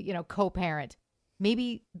 you know, co-parent,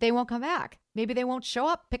 maybe they won't come back. Maybe they won't show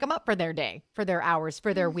up, pick them up for their day, for their hours,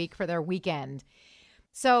 for their week, for their weekend.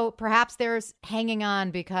 So perhaps there's hanging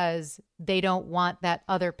on because they don't want that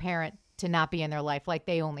other parent to not be in their life, like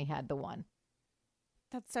they only had the one.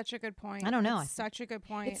 That's such a good point. I don't know. It's such a good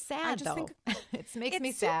point. It's sad, though. It makes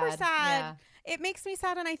me sad. It's super sad. Yeah. It makes me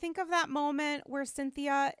sad. And I think of that moment where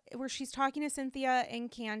she's talking to Cynthia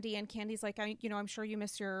and Candy, and Candy's like, I'm sure you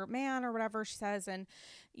miss your man or whatever she says. And,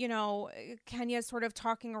 Kenya's sort of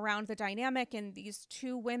talking around the dynamic, and these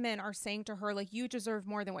two women are saying to her, like, you deserve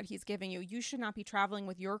more than what he's giving you. You should not be traveling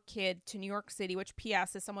with your kid to New York City, which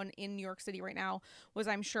P.S. is someone in New York City right now was,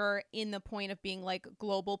 I'm sure, in the point of being like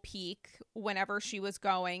global peak whenever she was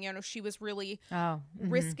going. She was really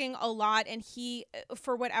risking a lot, and he,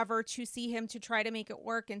 for whatever, to see him to try to make it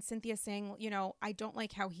work. And Cynthia saying, I don't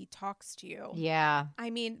like how he talks to you. Yeah. I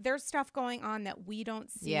mean, there's stuff going on that we don't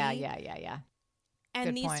see. Yeah. And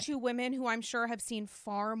Good these point. two women who I'm sure have seen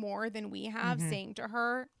far more than we have saying to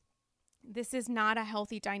her, this is not a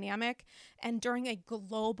healthy dynamic. And during a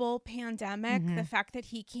global pandemic, the fact that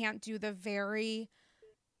he can't do the very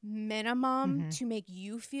minimum to make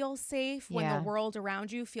you feel safe when the world around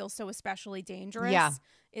you feels so especially dangerous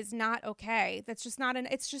is not okay. That's just not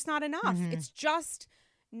it's just not enough. It's just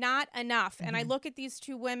not enough. And I look at these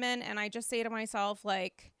two women and I just say to myself,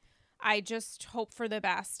 like, I just hope for the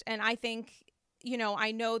best. And I think,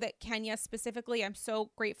 I know that Kenya specifically, I'm so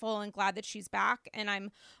grateful and glad that she's back. And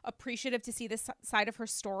I'm appreciative to see this side of her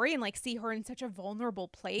story and like see her in such a vulnerable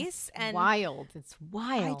place. It's wild.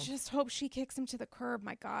 I just hope she kicks him to the curb.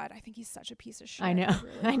 My God, I think he's such a piece of shit. I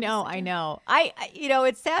know. I know.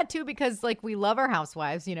 It's sad too, because like we love our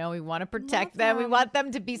housewives, we want to protect them. We want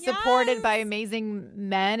them to be supported by amazing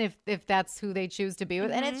men if that's who they choose to be with.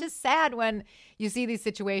 And it's just sad when you see these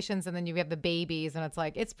situations and then you have the babies and it's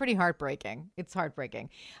like, it's pretty heartbreaking. It's heartbreaking.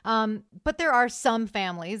 But there are some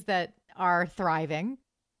families that are thriving,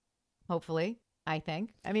 hopefully, I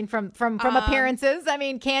think. I mean, from appearances, I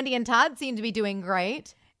mean, Candy and Todd seem to be doing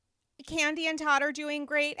great. Candy and Todd are doing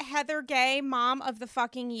great. Heather Gay, mom of the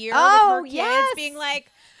fucking year, with her kids being like,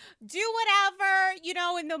 do whatever,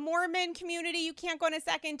 in the Mormon community, you can't go on a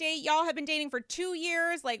second date. Y'all have been dating for 2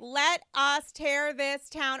 years. Like, let us tear this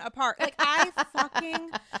town apart. Like, I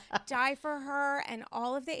fucking die for her. And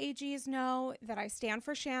all of the AGs know that I stand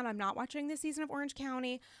for Shan. I'm not watching this season of Orange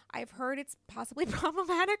County. I've heard it's possibly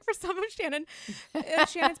problematic for some of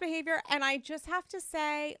Shannon's behavior. And I just have to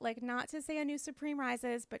say, like, not to say a new Supreme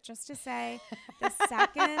rises, but just to say the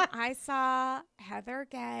second I saw Heather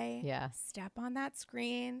Gay step on that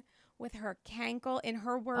screen with her cankle, in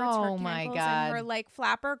her words, her cankles and her like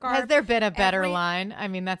flapper garb. Has there been a better line? I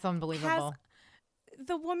mean, that's unbelievable.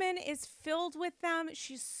 The woman is filled with them.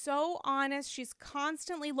 She's so honest. She's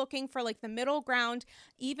constantly looking for like the middle ground.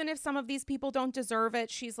 Even if some of these people don't deserve it,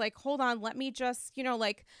 she's like, hold on, let me just,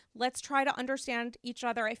 let's try to understand each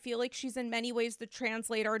other. I feel like she's in many ways the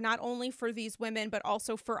translator, not only for these women, but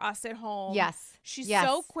also for us at home. Yes. She's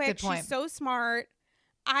so quick. She's so smart.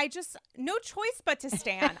 No choice but to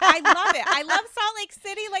stand. I love it. I love Salt Lake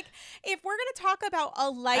City. Like, if we're going to talk about a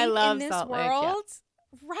light in this world,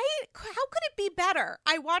 right? How could it be better?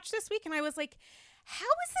 I watched this week and I was like, how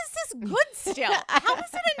is this good still? How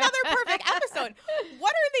is it another perfect episode?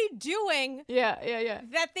 What are they doing? Yeah.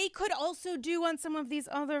 That they could also do on some of these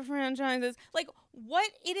other franchises. Like,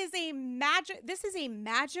 this is a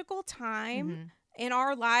magical time in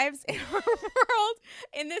our lives, in our world,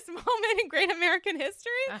 in this moment in great American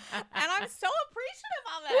history. And I'm so appreciative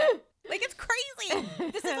of it. Like, it's crazy.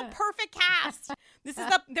 This is a perfect cast.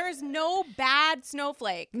 There's no bad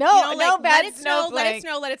snowflake. No bad snowflake.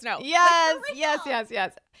 Let it snow.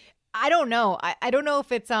 Yes. I don't know. I don't know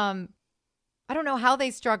if it's, I don't know how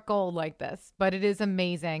they struck gold like this, but it is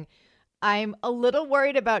amazing. I'm a little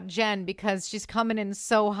worried about Jen because she's coming in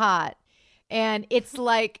so hot. And it's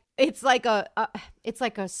like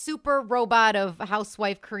a super robot of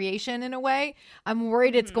housewife creation in a way. I'm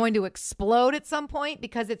worried it's going to explode at some point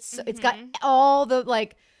because it's got all the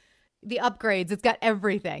the upgrades. It's got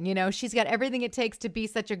everything, she's got everything it takes to be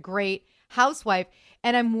such a great housewife.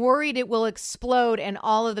 And I'm worried it will explode and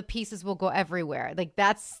all of the pieces will go everywhere.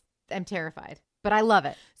 I'm terrified, but I love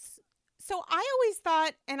it. So I always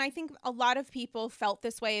thought, and I think a lot of people felt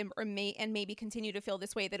this way and maybe continue to feel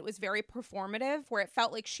this way, that it was very performative, where it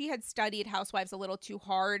felt like she had studied Housewives a little too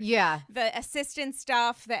hard. Yeah. The assistant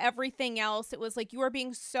stuff, the everything else. It was like you are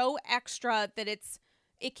being so extra that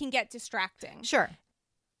it can get distracting. Sure.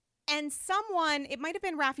 And it might have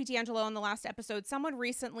been Rafi D'Angelo in the last episode, someone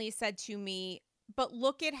recently said to me, But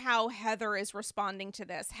look at how Heather is responding to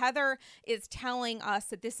this. Heather is telling us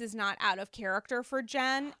that this is not out of character for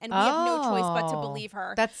Jen, and we have no choice but to believe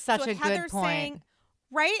her. That's such a Heather's good point. Saying,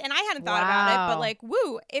 right? And I hadn't thought about it, but like,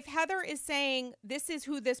 woo, if Heather is saying this is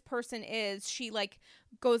who this person is, she like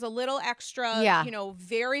goes a little extra, you know,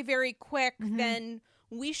 very, very quick, then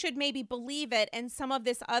we should maybe believe it. And some of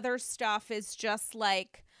this other stuff is just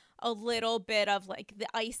like a little bit of like the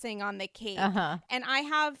icing on the cake. And I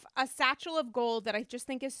have a satchel of gold that I just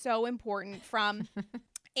think is so important from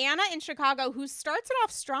Anna in Chicago, who starts it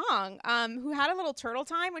off strong, who had a little turtle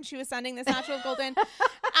time when she was sending this satchel of gold in.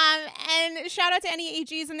 And shout out to any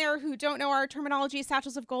AGs in there who don't know our terminology.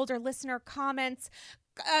 Satchels of gold are listener comments,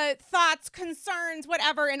 thoughts, concerns,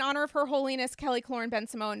 whatever, in honor of Her Holiness Kelly Cloran Ben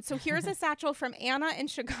Simone. So here's a satchel from Anna in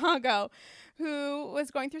Chicago, who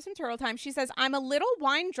was going through some turtle time. She says, I'm a little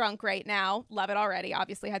wine drunk right now. Love it already.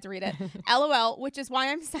 Obviously had to read it. LOL, which is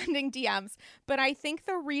why I'm sending DMs. But I think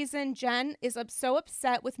the reason Jen is so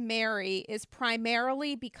upset with Mary is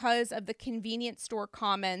primarily because of the convenience store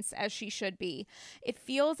comments, as she should be. It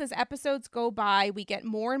feels as episodes go by, we get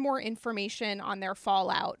more and more information on their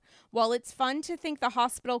fallout. While it's fun to think the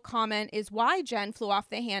hospital comment is why Jen flew off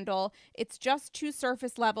the handle, it's just too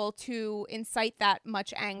surface level to incite that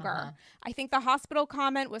much anger. I think the hospital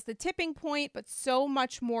comment was the tipping point, but so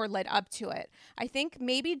much more led up to it. I think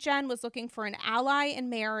maybe Jen was looking for an ally in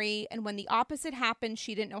Mary, and when the opposite happened,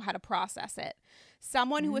 she didn't know how to process it.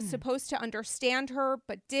 Someone who was supposed to understand her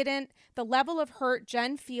but didn't. The level of hurt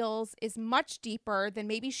Jen feels is much deeper than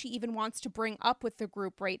maybe she even wants to bring up with the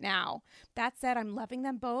group right now. That said, I'm loving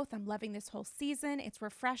them both. I'm loving this whole season. It's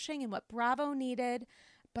refreshing and what Bravo needed.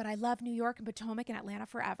 But I love New York and Potomac and Atlanta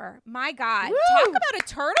forever. My God. Woo! Talk about a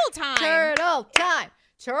turtle time. Turtle time.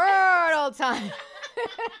 Turtle time.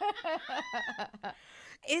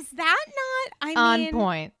 Is that not, on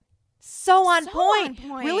point? So on point.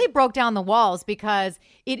 Really broke down the walls, because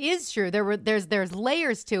it is true. There's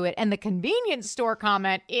layers to it, and the convenience store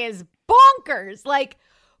comment is bonkers. Like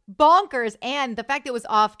bonkers. And the fact that it was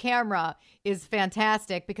off camera is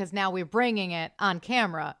fantastic, because now we're bringing it on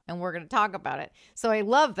camera and we're going to talk about it. So I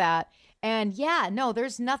love that. And yeah, no,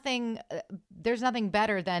 there's nothing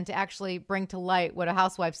better than to actually bring to light what a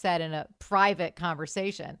housewife said in a private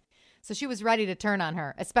conversation. So she was ready to turn on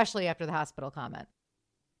her, especially after the hospital comment.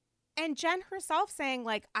 And Jen herself saying,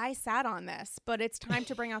 like, I sat on this, but it's time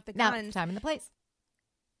to bring out the guns. Now it's time in the place.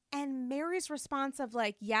 And Mary's response of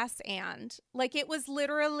like, yes, and like, it was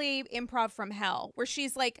literally improv from hell, where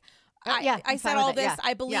she's like, I said all this.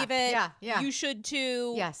 I believe it. Yeah. You should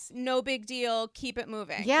too. Yes. No big deal. Keep it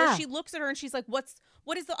moving. Yeah. Where she looks at her and she's like, what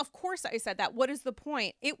is the, of course I said that. What is the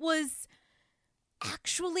point? It was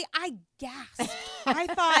actually, I gasped. I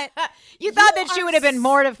thought. you thought that she would have been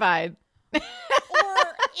mortified. Or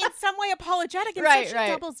in some way apologetic. And so she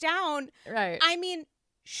doubles down. Right. I mean,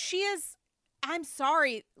 she is, I'm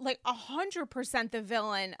sorry, like 100% the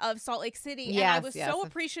villain of Salt Lake City. Yes, and I was so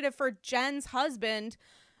appreciative for Jen's husband,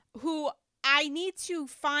 who I need to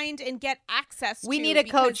find and get access to. We need a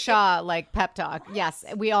Coach Shaw like pep talk. Yes,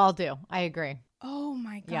 we all do. I agree. Oh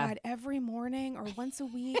my God. Yeah. Every morning or once a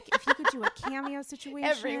week, if you could do a cameo situation.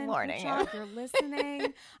 Every morning. Shaw, if you're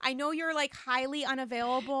listening. I know you're like highly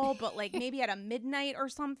unavailable, but like maybe at a midnight or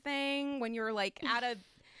something when you're like at a.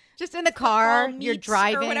 Just in the car, you're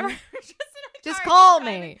driving. Or whatever. Just call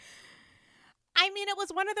me. I mean, it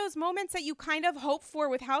was one of those moments that you kind of hope for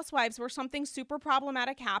with Housewives, where something super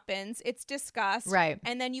problematic happens, it's discussed, right?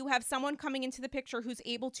 And then you have someone coming into the picture who's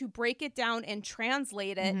able to break it down and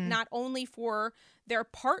translate it, not only for their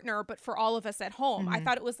partner, but for all of us at home. I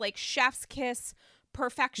thought it was like chef's kiss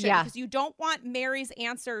perfection, because you don't want Mary's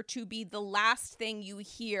answer to be the last thing you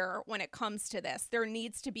hear when it comes to this. There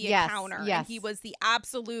needs to be a counter. Yes. And he was the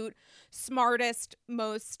absolute smartest,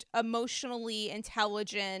 most emotionally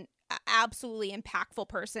intelligent, absolutely impactful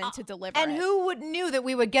person to deliver and it. Who knew that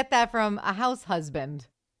we would get that from a house husband?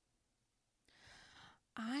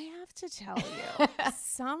 I have to tell you,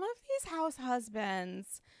 some of these house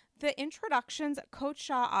husbands, the introductions, Coach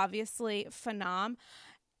Shaw, obviously, phenom.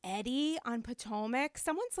 Eddie on Potomac.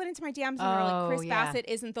 Someone slid into my DMs and they're like, Chris Bassett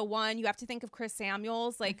isn't the one. You have to think of Chris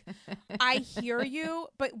Samuels. Like, I hear you,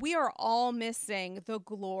 but we are all missing the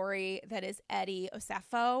glory that is Eddie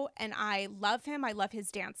Osefo. And I love him. I love his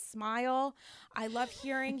dance smile. I love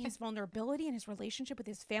hearing his vulnerability and his relationship with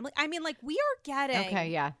his family. I mean, like, we are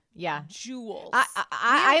getting jewels.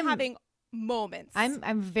 I'm having moments.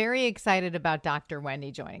 I'm very excited about Dr.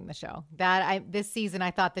 Wendy joining the show. This season, I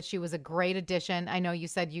thought that she was a great addition. I know you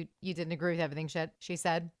said you didn't agree with everything she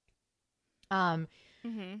said.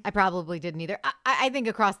 I probably didn't either. I think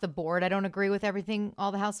across the board, I don't agree with everything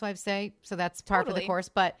all the housewives say. So that's par for the course.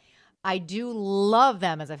 But I do love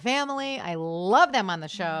them as a family. I love them on the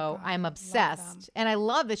show. God, I'm obsessed. And I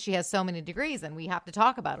love that she has so many degrees and we have to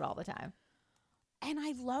talk about it all the time. And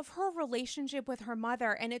I love her relationship with her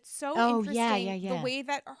mother. And it's so interesting the way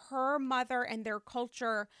that her mother and their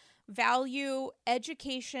culture value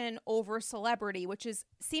education over celebrity, which is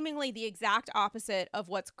seemingly the exact opposite of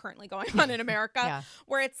what's currently going on in America,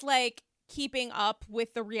 where it's like keeping up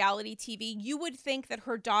with the reality TV. You would think that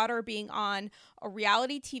her daughter being on a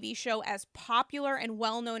reality TV show as popular and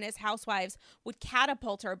well-known as Housewives would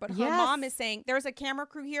catapult her. But her mom is saying, there's a camera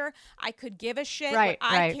crew here. I could give a shit. What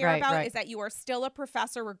I care about is that you are still a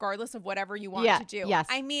professor regardless of whatever you want to do. Yes.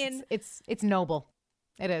 I mean, it's noble.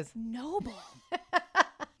 It is. Noble.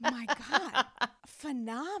 My God.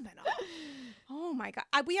 Phenomenal. Oh my God.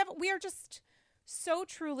 We are just so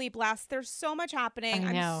truly blessed. There's so much happening.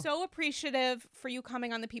 I'm so appreciative for you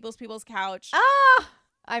coming on the People's Couch.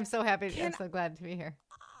 I'm so happy. I'm so glad to be here.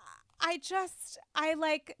 I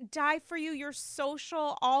like die for you. Your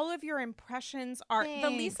social, all of your impressions are the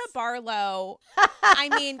Lisa Barlow. I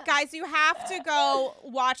mean, guys, you have to go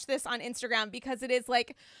watch this on Instagram because it is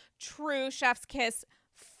like true chef's kiss.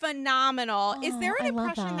 Phenomenal. Is there an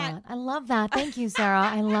impression that I love that. Thank you, Sarah.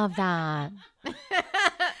 I love that.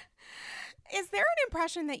 Is there an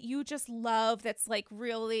impression that you just love that's like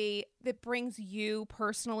really that brings you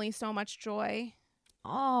personally so much joy?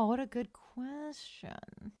 Oh, what a good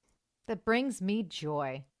question. That brings me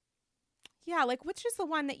joy. Yeah, like which is the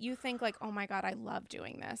one that you think like, oh my God, I love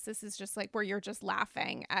doing this. This is just like where you're just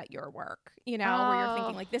laughing at your work, where you're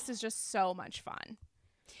thinking like this is just so much fun.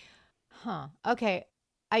 Huh. Okay.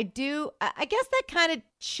 I do. I guess that kind of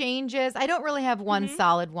changes. I don't really have one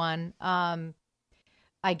solid one.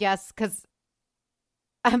 I guess because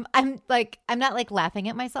I'm not like laughing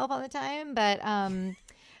at myself all the time, but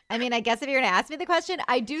I mean, I guess if you're gonna ask me the question,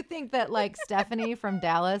 I do think that like Stephanie from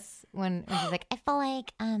Dallas when she's like, I feel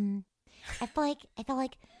like Brandy and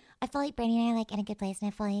I are like in a good place, and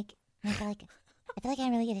I feel like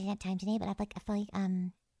I'm really getting that time today, but I feel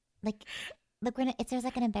like. Look, there's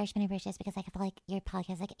like an embarrassment of riches because like, I feel like your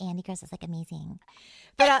podcast, like Andy Gross, is like amazing.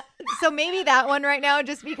 But so maybe that one right now,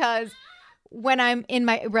 just because when I'm in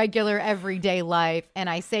my regular everyday life and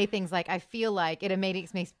I say things like I feel like, it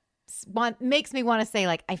makes me want to say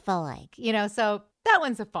like I feel like, So that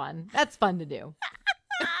one's that's fun to do.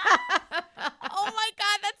 Oh my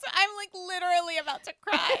God, I'm like literally about to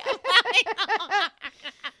cry.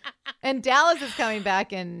 And Dallas is coming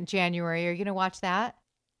back in January. Are you gonna watch that?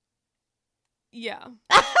 Yeah.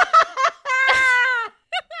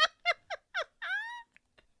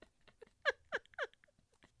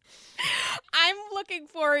 I'm looking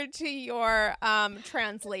forward to your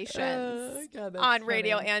translations on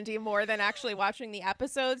Radio Andy more than actually watching the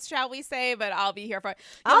episodes, shall we say, but I'll be here for it.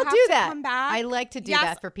 I'll do that. Come back. I like to do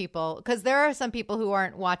that for people because there are some people who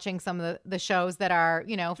aren't watching some of the shows that are,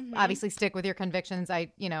 obviously stick with your convictions.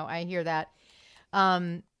 I hear that.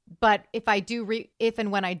 But if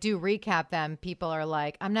and when I do recap them, people are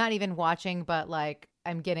like, I'm not even watching, but like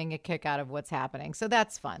I'm getting a kick out of what's happening. So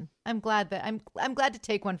that's fun. I'm glad to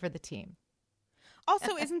take one for the team.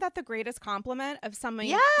 Also, isn't that the greatest compliment of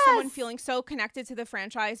someone feeling so connected to the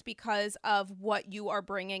franchise because of what you are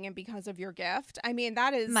bringing and because of your gift? I mean,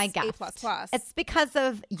 that is my gift. A++. It's because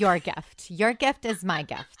of your gift. Your gift is my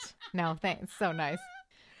gift. No, thanks. So nice.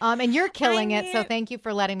 And you're killing it, so thank you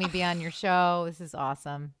for letting me be on your show. This is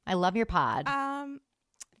awesome. I love your pod.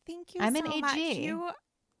 Thank you I'm so an AG. Much.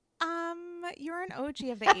 You're an OG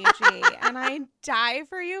of the AG, and I die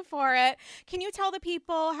for you for it. Can you tell the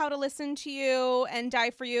people how to listen to you and die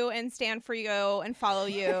for you and stand for you and follow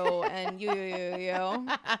you and you?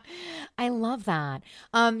 I love that.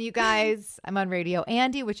 You guys, I'm on Radio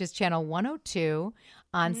Andy, which is channel 102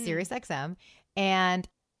 on Sirius XM, and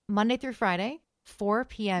Monday through Friday, 4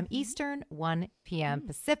 p.m. Eastern, 1 p.m.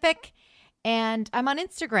 Pacific. And I'm on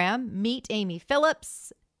Instagram, Meet Amy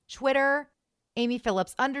Phillips, Twitter, Amy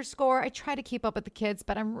Phillips _. I try to keep up with the kids,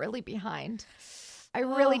 but I'm really behind. I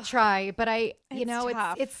really try, but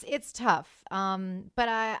it's tough. But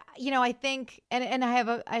I think, and I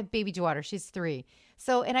have baby daughter. She's 3.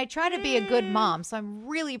 So, and I try to be a good mom. So I'm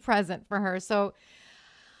really present for her. So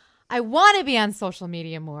I want to be on social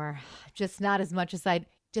media more, just not as much as I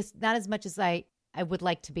would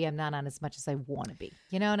like to be. I'm not on as much as I want to be.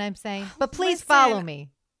 You know what I'm saying? But please follow me.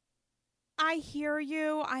 I hear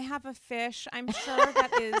you. I have a fish. I'm sure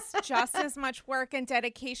that is just as much work and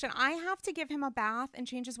dedication. I have to give him a bath and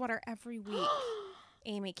change his water every week.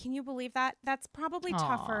 Amy, can you believe that? That's probably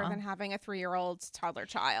tougher than having a 3-year-old toddler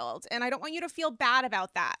child. And I don't want you to feel bad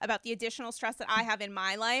about that, about the additional stress that I have in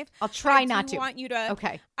my life. I'll try not to.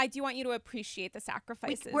 Okay. I do want you to appreciate the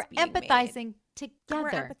sacrifices. We're empathizing together.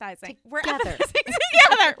 We're empathizing. We're empathizing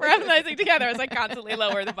together. We're empathizing together as I constantly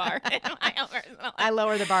lower the bar. I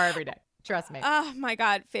lower the bar every day. Trust me. Oh my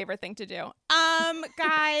God. Favorite thing to do.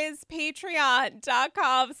 Guys,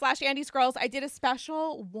 patreon.com/AndyScrolls. I did a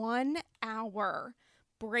special 1-hour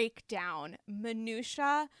breakdown,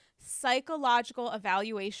 minutia, psychological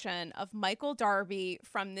evaluation of Michael Darby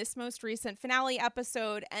from this most recent finale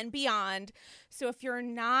episode and beyond. So if you're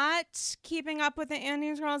not keeping up with the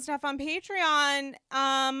Andy Scrolls stuff on Patreon,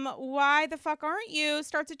 why the fuck aren't you?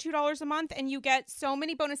 Starts at $2 a month and you get so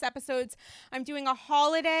many bonus episodes. I'm doing a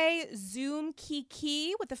holiday Zoom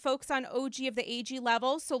kiki with the folks on OG of the AG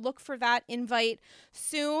level. So look for that invite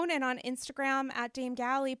soon. And on Instagram at Dame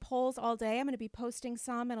Galley, polls all day. I'm going to be posting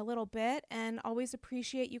some in a little bit, and always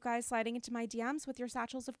appreciate you guys sliding into my DMs with your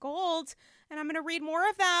satchels of gold. And I'm going to read more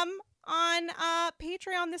of them on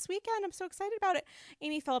Patreon this weekend. I'm so excited about it.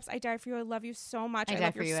 Amy Phillips, I die for you. I love you so much. I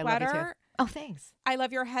love your sweater. I love you too. Oh, thanks. I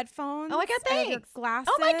love your headphones. Oh my God, thanks. I love your glasses.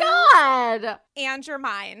 Oh my God. And your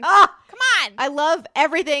mind. Oh, come on. I love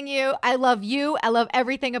everything I love you. I love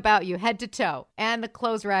everything about you, head to toe, and the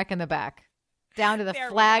clothes rack in the back, down to the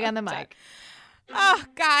flag on the mic. Oh,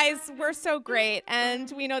 guys, we're so great.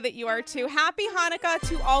 And we know that you are too. Happy Hanukkah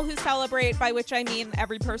to all who celebrate, by which I mean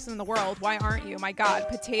every person in the world. Why aren't you? My God,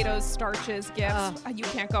 potatoes, starches, gifts. You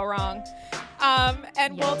can't go wrong.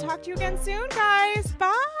 And we'll talk to you again soon, guys.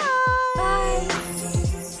 Bye. Bye.